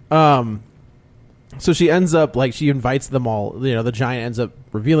 So she ends up she invites them all. The giant ends up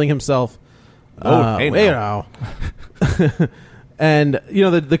revealing himself. Hey now. And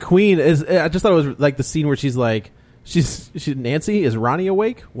the queen is. I just thought it was like the scene where she's like, she's Nancy. Is Ronnie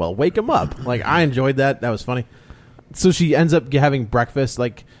awake? Well, wake him up. I enjoyed that. That was funny. So she ends up having breakfast.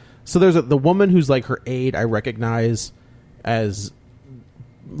 So there's the woman who's like her aide. I recognize as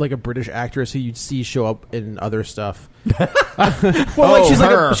a British actress who you'd see show up in other stuff. She's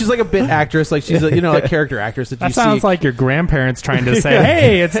like a bit actress. She's a character actress that you sounds see. like your grandparents trying to say,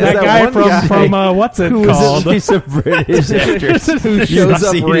 "Hey, it's that guy from what's it called?" She's a British actress who shows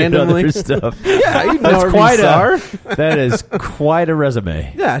up randomly. Stuff. Yeah, you know That's her quite bizarre. that is quite a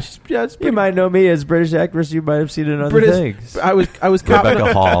resume. Yeah, it's You might know me as British actress. You might have seen it in other British. things. I was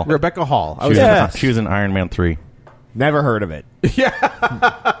Rebecca Hall. Rebecca Hall. She was in Iron Man 3. Never heard of it.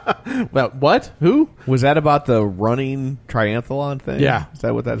 Well, what? Who? Was that about the running triathlon thing? Yeah. Is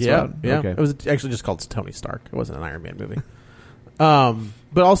that what that's Yeah, about? yeah. Okay. It was actually just called Tony Stark. It wasn't an Iron Man movie.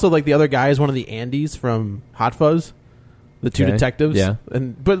 But also the other guy is one of the Andys from Hot Fuzz, the two detectives. Yeah.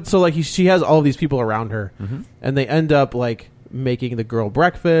 She has all of these people around her, and they end up making the girl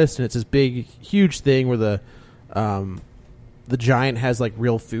breakfast, and it's this big, huge thing where the giant has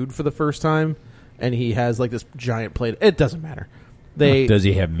real food for the first time. And he has this giant plate. It doesn't matter. Does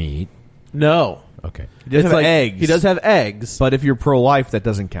he have meat? No. Okay. He does have eggs. He does have eggs. But if you're pro-life, that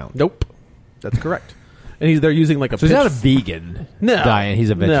doesn't count. Nope. That's correct. And they're using So he's not a vegan diet. He's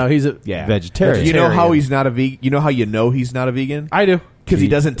a No, he's a vegetarian. You know how he's not a vegan? You know how you know he's not a vegan? I do. Because he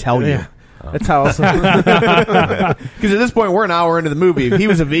doesn't tell you. Yeah. That's how. Because at this point, we're an hour into the movie. If he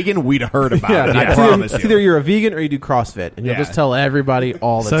was a vegan, we'd have heard about it. I promise it's you. either you're a vegan or you do CrossFit, and you'll just tell everybody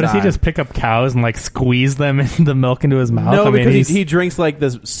all the time. So does he just pick up cows and squeeze them in the milk into his mouth? No, because he drinks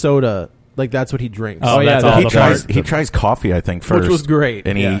this soda. That's what he drinks. Oh, yeah, that's all he tries coffee, I think, first, which was great.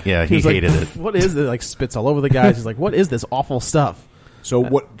 and he was hated it. What is this? Spits all over the guys. He's like, what is this awful stuff?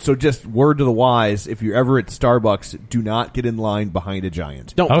 So just word to the wise: if you're ever at Starbucks, do not get in line behind a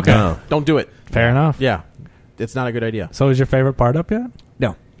giant. Don't. Okay. No. Don't do it. Fair enough. Yeah, it's not a good idea. So is your favorite part up yet?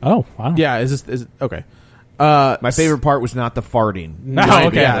 No. Oh, wow. Yeah, is it okay? My favorite part was not the farting. No,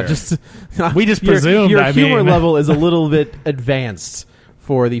 okay. Yeah, just We just presumed, your I humor mean. level is a little bit advanced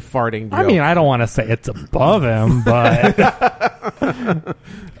for the farting joke. I mean, I don't want to say it's above him, but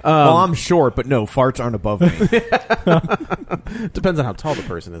Well, I'm short, but no, farts aren't above me. depends on how tall the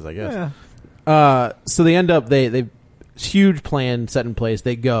person is, I guess. Yeah. So they end up they huge plan set in place.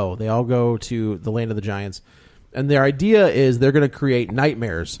 They all go to the land of the giants, and their idea is they're going to create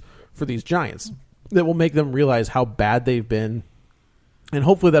nightmares for these giants that will make them realize how bad they've been, and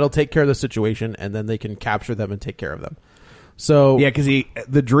hopefully that'll take care of the situation, and then they can capture them and take care of them. So yeah, because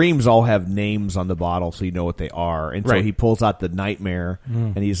the dreams all have names on the bottle, so you know what they are. And so he pulls out the nightmare,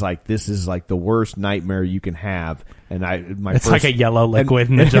 and he's like, "This is the worst nightmare you can have." And it's like a yellow liquid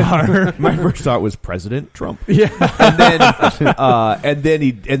in the jar. My first thought was President Trump. Yeah, and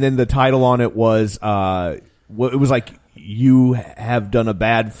then the title on it was it was like, "You have done a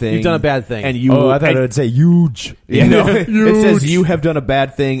bad thing. You've done a bad thing." And you. I thought it would say huge. You know, it says you have done a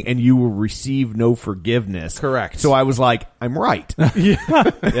bad thing and you will receive no forgiveness. Correct. So I was like, I'm right.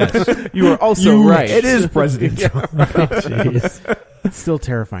 Yes, you are also right. It is President Trump. Jeez. It's still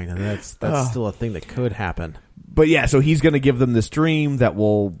terrifying, and that's still a thing that could happen. But yeah, so he's going to give them this dream that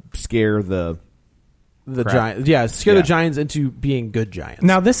will scare the giants. Yeah, scare the giants into being good giants.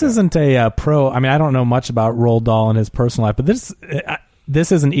 Now, this isn't a pro. I mean, I don't know much about Roald Dahl and his personal life, but this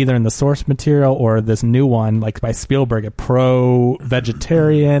isn't either in the source material or this new one, by Spielberg, a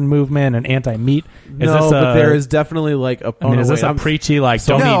pro-vegetarian movement, an anti-meat. But there is definitely is this a preachy don't eat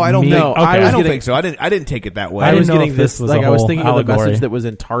No, I don't meat? think. Okay. I don't think so. I didn't take it that way. I was know getting if this was a I was whole thinking of the allegory. message that was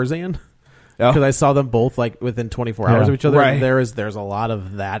in Tarzan. Oh. Because I saw them both within 24 hours Yeah. of each other. Right. And there's a lot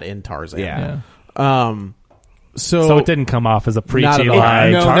of that in Tarzan. Yeah. So it didn't come off as a Not preachy at all.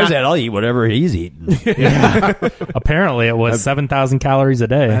 lie. No, Tarzan, I'll eat whatever he's eating. Apparently, it was 7,000 calories a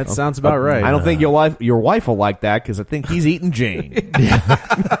day. That sounds about right. I don't think your wife will like that because I think he's eating Jane.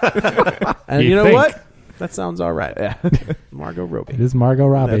 And You you know think. what? That sounds all right. Margot Robbie. It is Margot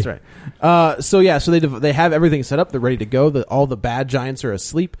Robbie. That's right. So they have everything set up. They're ready to go. All the bad giants are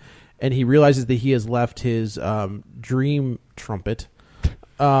asleep, and he realizes that he has left his dream trumpet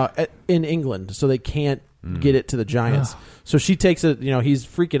in England, so they can't get it to the giants. So she takes it. He's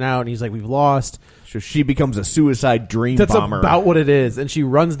freaking out, and he's like, "We've lost." So she becomes a suicide dream That's bomber. about what it is. And she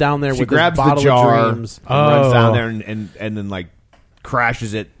runs down there She with grabs this the bottle jar, of dreams. runs down there, and then like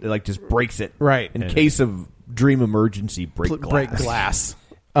crashes it, like just breaks it. Right. In case of dream emergency, break glass.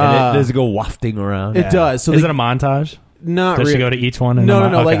 And it does go wafting around. It does. So Is it a montage? Not Does really. she go to each one? In No.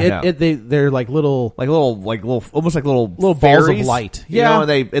 Okay. Like they're like little almost like little balls of fairies, light. you know,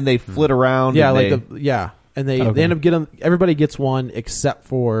 and they flit around. Yeah, and and they end up getting. Everybody gets one except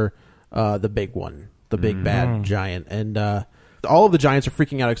for the big one, the big bad giant, and all of the giants are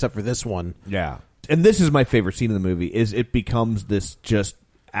freaking out except for this one. Yeah. And this is my favorite scene in the movie. Is it becomes this just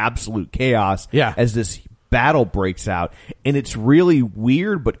absolute chaos. Yeah. As this battle breaks out, and it's really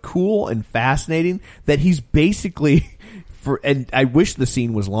weird but cool and fascinating that he's basically and I wish the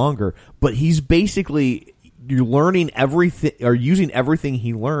scene was longer, but he's basically you're learning everything or using everything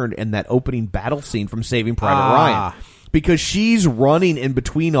he learned in that opening battle scene from Saving Private Ryan. Because she's running in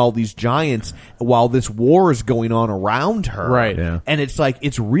between all these giants while this war is going on around her. Right. Yeah. And it's like,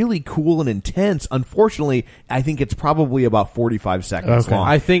 it's really cool and intense. Unfortunately, I think it's probably about 45 seconds long.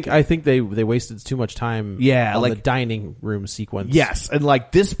 I think they wasted too much time. Yeah, on like- the dining room sequence. Yes, and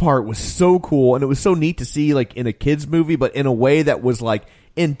like this part was so cool, and it was so neat to see like in a kids movie, but in a way that was like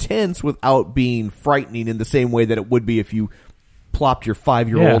intense without being frightening in the same way that it would be if you plopped your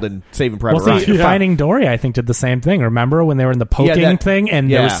 5-year-old Yeah. in Saving Private Well, Ryan. see, Finding Dory, I think, did the same thing. Remember when they were in the poking that- thing and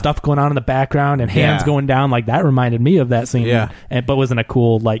there was yeah. stuff going on in the background and hands Yeah. going down? Like, that reminded me of that scene. Yeah. But wasn't a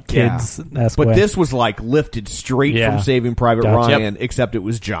cool, like, kids-esque But way. this was like lifted straight Yeah. from Saving Private Gotcha. Ryan, except it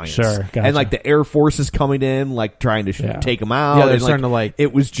was giants. Sure, gotcha. And like the Air Force is coming in, like trying to Yeah. take them out. Yeah, they're and, starting to like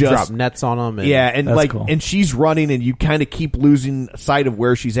it was drop just nets on them. And yeah, and That's like cool. and she's running, and you kind of keep losing sight of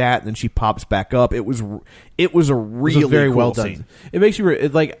where she's at, and then she pops back up. It was a it was really very cool well scene. done. It makes you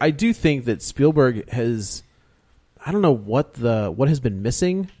like. I do think that Spielberg has. I don't know what has been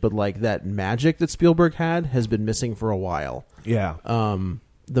missing, but like that magic that Spielberg had has been missing for a while. Yeah.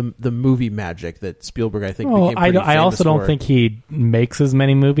 The movie magic that Spielberg, I think, Well, became pretty I also famous don't for. think he makes as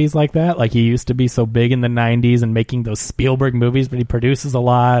many movies like that. Like, he used to be so big in the 90s and making those Spielberg movies, but he produces a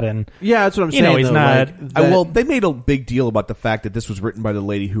lot. And Yeah, that's what I'm you saying. know, he's though, not- like, that- well, they made a big deal about the fact that this was written by the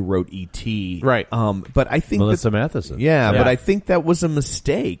lady who wrote E.T. Right. But I think Melissa Matheson. Yeah, Yeah. but I think that was a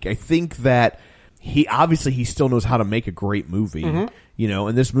mistake. I think that he still knows how to make a great movie, you know,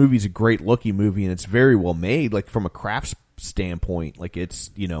 and this movie's a great looking movie, and it's very well made, like from a crafts standpoint, like it's,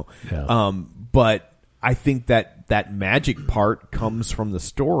 you know, Yeah. but I think that magic part comes from the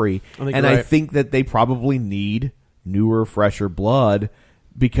story, I think and you're I right. think that they probably need newer, fresher blood.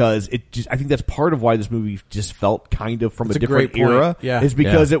 Because I think that's part of why this movie just felt kind of from That's a a different great point. era. Yeah. Is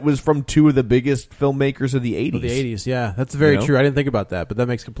because it was from two of the biggest filmmakers of the 80s. of the 80s. Yeah, that's very You know? true. I didn't think about that, but that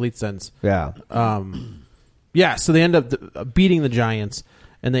makes complete sense. Yeah. Yeah, so they end up beating the giants,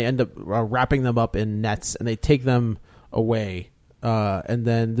 and they end up wrapping them up in nets, and they take them away. And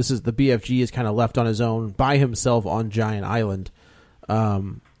then the BFG is kind of left on his own by himself on Giant Island.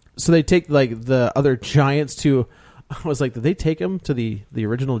 So they take like the other giants to. I was like, did they take him to the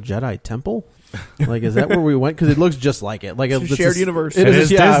original Jedi temple? Like, is that where we went? Because it looks just like it. Like It's a shared universe. It is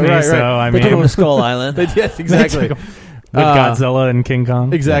Disney, so, I They took mean- him to Skull Island. yes, exactly. with Godzilla and King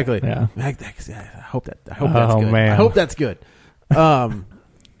Kong. Exactly. Yeah. I hope that's Oh, good. man. I hope that's good.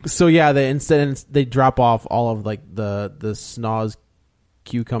 So yeah, they drop off all of like the snoz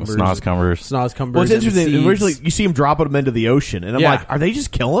cucumbers, Snozcumbers. Well, it's and interesting. seeds. Originally, you see them dropping them into the ocean, and I'm Yeah. like, are they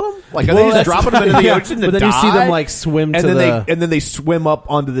just killing them? Like, are Well, they just that's- dropping them into the yeah. ocean to But then you see die? them like swim and to then the they they swim up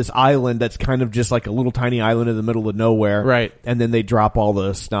onto this island that's kind of just like a little tiny island in the middle of nowhere, Right. And then they drop all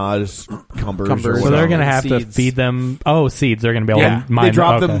the snozcumbers. Cumbers. So they're going to and have to seeds. feed them. Oh, seeds. They're going to be able Yeah, to mine they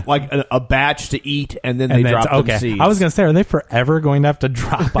drop okay. them like a batch to eat, and then And they then drop them okay. seeds. I was going to say, are they forever going to have to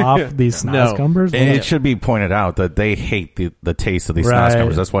drop off these No. snozcumbers? And it should be pointed out that they hate the taste of these Right.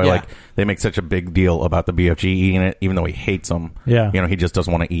 snozcumbers. That's why Yeah. like they make such a big deal about the BFG eating it, even though he hates them. Yeah. You know, he just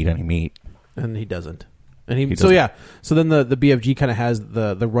doesn't want to eat any meat. and he doesn't. And so then the BFG kind of has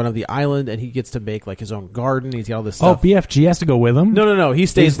the run of the island, and he gets to make like his own garden. He's got all this stuff. Oh, BFG has to go with him? No. He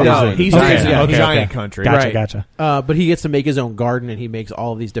stays behind. He stays in giant country. Gotcha. But he gets to make his own garden, and he makes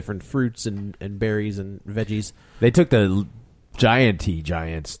all of these different fruits and berries and veggies. They took the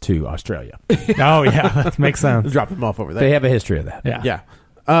giants to Australia. Oh yeah, that makes sense. Drop them off over there. They have a history of that.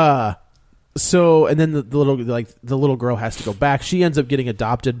 Yeah. So and then the little girl has to go back. She ends up getting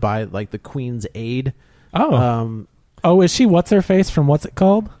adopted by like the Queen's aide. Oh, is she what's her face from what's it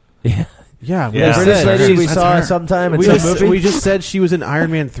called? Yeah. Yeah. British lady we saw sometime in some movie. We just said she was in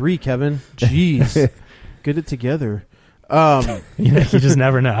Iron Man 3, Kevin. Jeez. Get it together. You just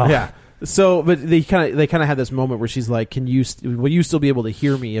never know. Yeah. So, but they kind of had this moment where she's like, will you still be able to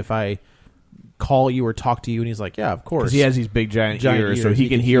hear me if I call you or talk to you? And he's like, yeah, of course. Because he has these big giant ears, so he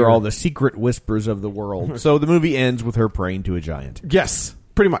can hear all the secret whispers of the world. So the movie ends with her praying to a giant. Yes,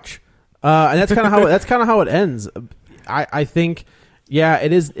 pretty much. And that's kind of how it ends. I think, yeah,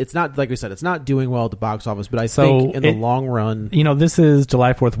 it is. It's not, like we said, it's not doing well at the box office, but I think in the long run, this is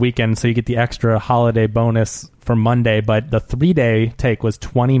July 4th weekend, so you get the extra holiday bonus for Monday. But the 3-day take was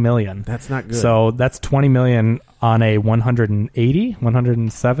 $20 million. That's not good. So that's $20 million on a 180,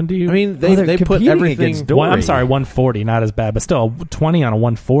 170. I mean, they put everything. I'm sorry, 140, not as bad, but still 20 on a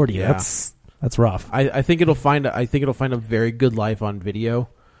 140. Yeah. That's rough. I think it'll find a very good life on video.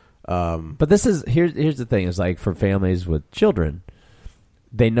 But this is here's the thing: is like for families with children,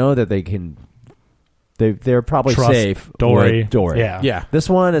 they know that they can. They're probably trust safe. Dory. With Dory. Yeah. This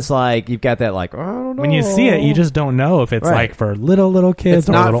one is like you've got that like I don't know. When you see it, you just don't know if it's like for little kids. It's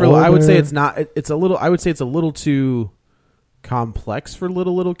not for. Older. I would say it's not. It's a little. I would say it's a little too complex for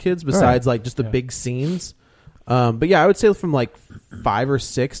little kids. Besides like just the big scenes. But yeah, I would say from like 5 or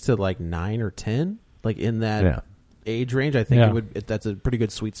 6 to like 9 or 10, like in that age range. I think that's a pretty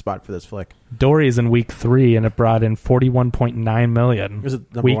good sweet spot for this flick. Dory's in week 3, and it brought in $41.9 million. Is it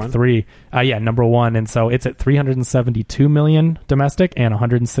week 3? Yeah, number 1, and so it's at $372 million domestic and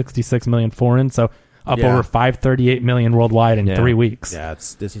 $166 million foreign. So up over $538 million worldwide in 3 weeks. Yeah,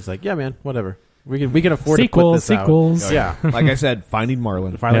 Disney's like, yeah, man, whatever. We can afford to put this sequels. out. Yeah, like I said, Finding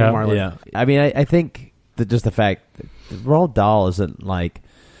Marlin. Marlin. Yeah, I mean, I think that just the fact that Roald Dahl isn't like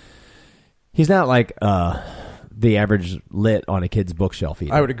he's not like the average lit on a kid's bookshelf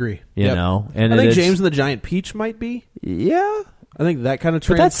either. I would agree. You know, and I think James and the Giant Peach might be. Yeah, I think that kind of but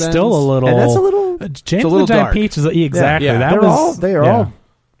transcends. that's still a little. And that's a little. James and the Giant Peach is exactly that. They are all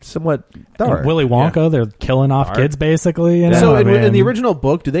somewhat dark. And Willy Wonka, they're killing off kids basically. So in the original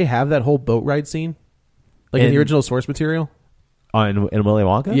book, do they have that whole boat ride scene, like in the original source material? In Willy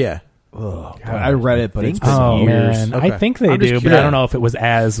Wonka? Yeah. Oh, God, I read it, but it's been Man. years. Okay. I think they do, but I don't know if it was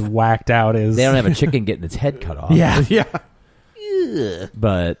as whacked out as They don't have a chicken getting its head cut off. Yeah.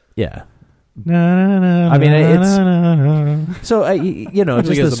 But yeah. I mean, it's so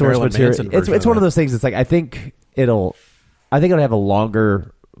just the source material. It's one of those things. It's like I think it'll have a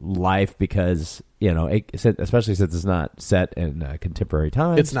longer life because especially since it's not set in contemporary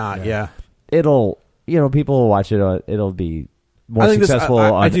times. It's not. Yeah. It'll people will watch it. It'll be more successful.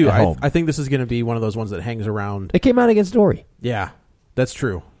 I do. At home. I think this is going to be one of those ones that hangs around. It came out against Dory. Yeah, that's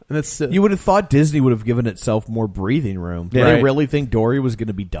true. And that's you would have thought Disney would have given itself more breathing room. Did they really think Dory was going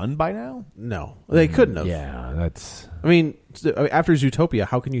to be done by now? No, they couldn't have. Yeah, that's. I mean, after Zootopia,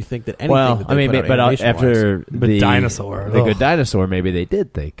 how can you think that anything? Well, after the dinosaur, the Good Dinosaur, maybe they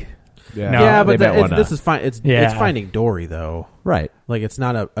did think. Yeah, but this is fine. It's Finding Dory though, right? Like it's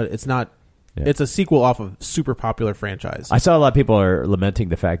not. Yeah. It's a sequel off of super popular franchise. I saw a lot of people are lamenting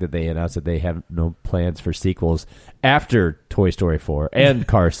the fact that they announced that they have no plans for sequels after Toy Story 4 and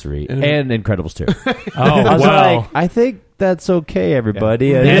Cars 3 and Incredibles 2. I was like, I think that's okay, everybody.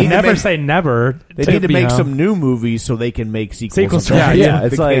 Yeah. Never say never. They need to make some new movies so they can make sequels. Yeah.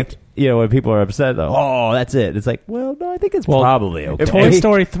 It's like when people are upset, though. Oh, that's it. It's like, well, no, I think it's probably okay. Toy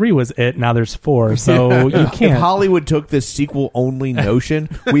Story 3 was it. Now there's 4, so you can't. If Hollywood took this sequel only notion,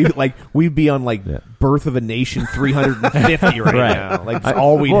 we'd be on like Birth of a Nation 350 right now. Like that's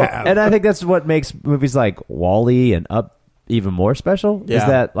all we have. And I think that's what makes movies like WALL-E and Up even more special. Is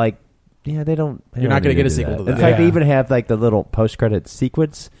that like. Yeah, they don't. You're not going to get a sequel to that. In fact, they even have like the little post-credit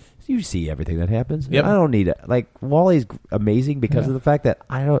sequence. You see everything that happens. Yep. I don't need it. Like WALL-E's amazing because of the fact that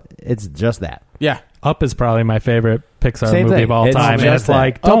I don't. It's just that. Yeah, Up is probably my favorite Pixar movie of all time, and it's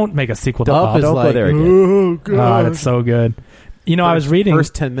like don't make a sequel to Up. Don't go there again. Oh God, it's so good. I was reading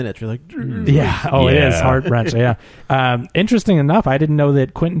first 10 minutes. You're like, it is heart wrenching. Yeah. Interesting enough, I didn't know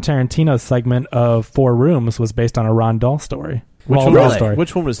that Quentin Tarantino's segment of 4 Rooms was based on a Roald Dahl story.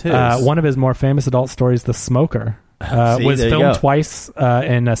 Which one was his? One of his more famous adult stories, The Smoker. Was there you filmed go. twice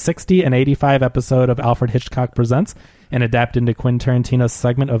in a 60 and 85 episode of Alfred Hitchcock Presents, and adapted into Quentin Tarantino's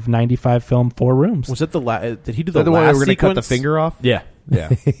segment of 95 film Four Rooms. Was it did he do Is that the the one where last we're going to cut the sequence finger off? Yeah. Yeah.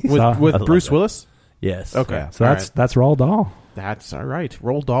 with Bruce Willis? Yes. Okay. So that's Roald Dahl. That's all right.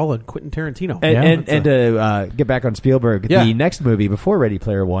 Roald Dahl and Quentin Tarantino. And to get back on Spielberg, the next movie before Ready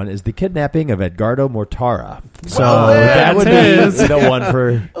Player One is The Kidnapping of Edgardo Mortara. So that would be the one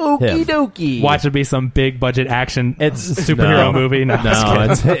for him. Okie dokie. Watch it be some big budget action superhero movie. No,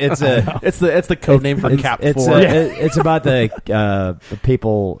 it's the code name for Cap 4. It's about the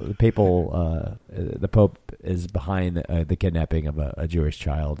the Pope is behind the kidnapping of a Jewish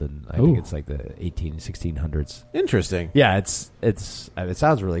child, and I think it's like the 1600s. Interesting. Yeah, it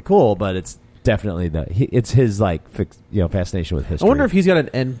sounds really cool, but it's definitely it's his fascination with history. I wonder if he's got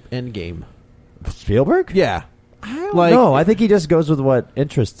an end game. Spielberg? Yeah. No, I think he just goes with what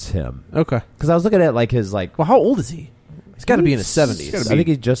interests him. Okay. Because I was looking at his Well, how old is he? He's got to be in his 70s. I think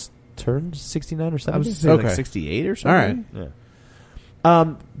he just turned 69 or 70. I was saying like 68 or something. All right.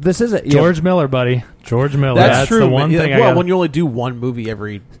 Yeah. This is George Miller, buddy. George Miller. That's true. The one thing. When you only do one movie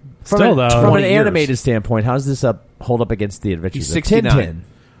every... From an years. animated standpoint, how does this hold up against the adventures He's of 69.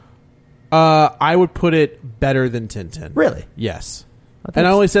 Tintin? I would put it better than Tintin. Really? Yes. And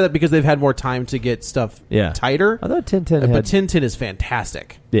I only say that because they've had more time to get stuff tighter. I thought Tintin But Tintin is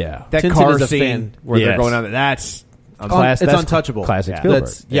fantastic. Yeah. That Tintin car is a scene where they're going on, that's it's untouchable. Classic Spielberg.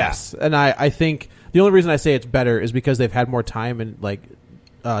 Yes. And I think the only reason I say it's better is because they've had more time and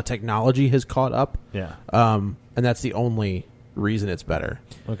technology has caught up. Yeah. And that's the only reason it's better.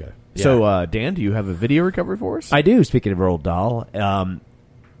 Okay. Yeah. So, Dan, do you have a video recovery for us? I do. Speaking of Roald Dahl,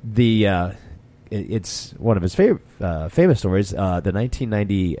 it's one of his famous stories, the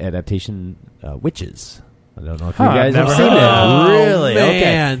 1990 adaptation Witches. I don't know if you guys have seen it. Really? Man,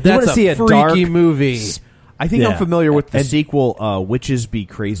 okay. You want that's to see a a freaky dark movie. I think I'm Yeah. familiar with the sequel, Witches Be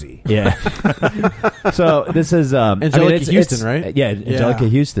Crazy. Yeah. So this is Angelica Houston, right? Yeah, Angelica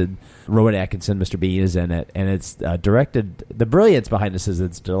Houston. Rowan Atkinson, Mr. Bean is in it, and it's directed. The brilliance behind this is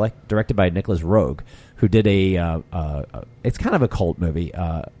it's directed by Nicholas Roeg, who did it's kind of a cult movie,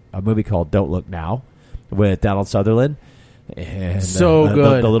 a movie called Don't Look Now, with Donald Sutherland. And, So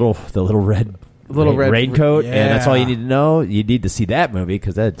good. The little red raincoat, and that's all you need to know. You need to see that movie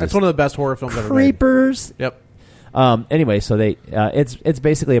because that's one of the best horror films ever made. Creepers. Yep. Anyway, so it's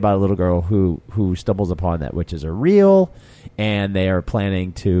basically about a little girl who stumbles upon that witches are real, and they are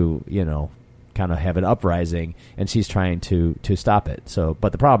planning to kind of have an uprising, and she's trying to stop it. So,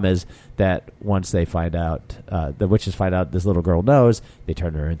 but the problem is that once they find out, the witches find out this little girl knows, they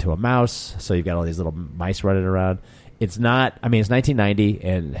turn her into a mouse. So you've got all these little mice running around. It's not. I mean, it's 1990,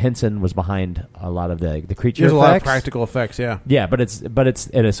 and Henson was behind a lot of the creature. There's effects. a lot of practical effects. Yeah. Yeah, but it's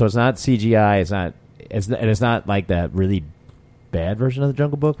so it's not CGI. It's not like that really bad version of the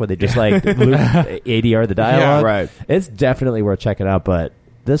Jungle Book where they just like ADR the dialogue. Yeah, right. It's definitely worth checking out. But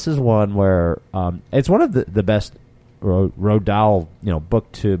this is one where it's one of the best Roald Dahl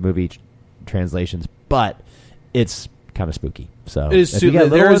book to movie translations, but it's kind of spooky. So It is. if you got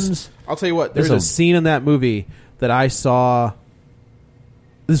little ones, I'll tell you what. There's a scene in that movie that I saw.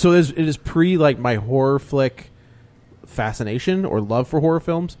 So it is pre my horror flick fascination or love for horror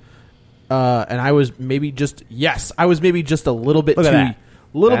films, and I was maybe just a little bit Look at that.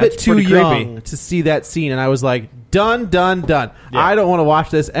 bit too pretty young creepy. to see that scene, and I was like, done. I don't want to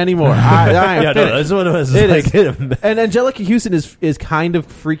watch this anymore. I am finished. that's what it was. It Like, is. And Angelica Houston is kind of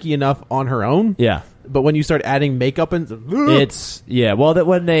freaky enough on her own. yeah. But when you start adding makeup and It's well that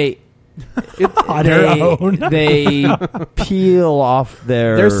when they own. they peel off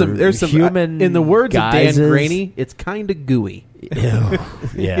their there's some human in the words guises. of Dan Graney, it's kind of gooey. Yeah,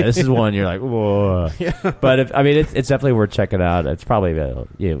 this is one you're like, whoa. But it's definitely worth checking out. It's probably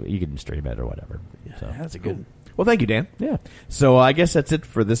you can stream it or whatever. So. That's a good. Well, thank you, Dan. Yeah. So I guess that's it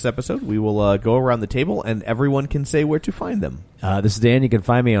for this episode. We will go around the table, and everyone can say where to find them. This is Dan. You can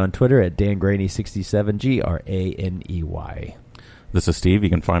find me on Twitter at DanGraney67, GRANEY. This is Steve. You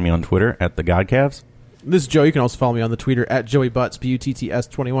can find me on Twitter at the Godcavs. This is Joe. You can also follow me on the Twitter at JoeyButts,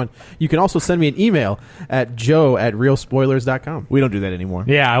 BUTTS21. You can also send me an email at joe@realspoilers.com. We don't do that anymore.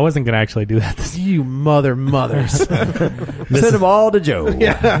 Yeah, I wasn't going to actually do that. You mothers. Send them all to Joe.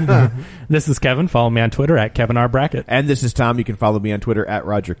 This is Kevin. Follow me on Twitter at KevinRBrackett. And this is Tom. You can follow me on Twitter at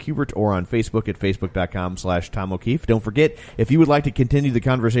Roger Kubert or on Facebook at Facebook.com/Tom O'Keefe. Don't forget, if you would like to continue the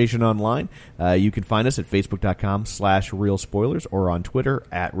conversation online, you can find us at Facebook.com/RealSpoilers or on Twitter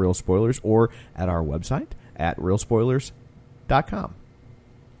at RealSpoilers or at our website at RealSpoilers.com.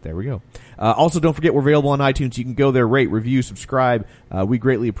 There we go. Also, don't forget we're available on iTunes. You can go there, rate, review, subscribe. We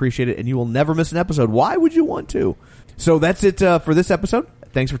greatly appreciate it, and you will never miss an episode. Why would you want to? So that's it for this episode.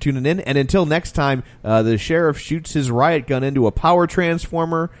 Thanks for tuning in. And until next time, the sheriff shoots his riot gun into a power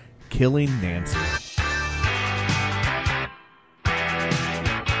transformer, killing Nancy.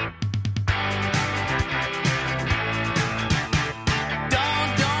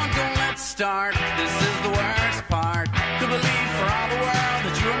 Don't let's start. This is the worst part. Could believe for all the world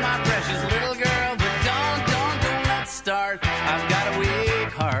that you are my precious little girl. But don't let's start. I've got a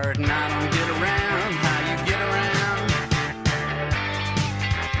weak heart and I don't get around how you get around.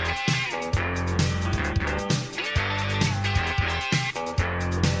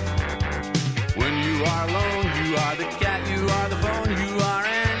 When you are alone, you are the cat, you are the phone, you are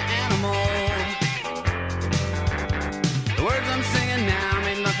an animal. The words I'm singing now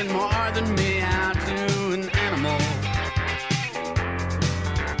mean nothing more than me out to an animal.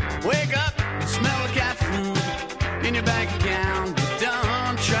 Wake up, you smell the cat food in your bank account. But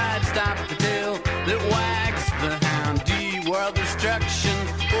don't try to stop the tail that wags the hound. D-world destruction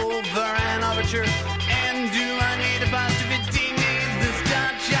over an overture. And do I need a positivity? Need this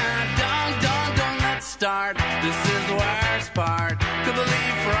touch? Don't let's start. This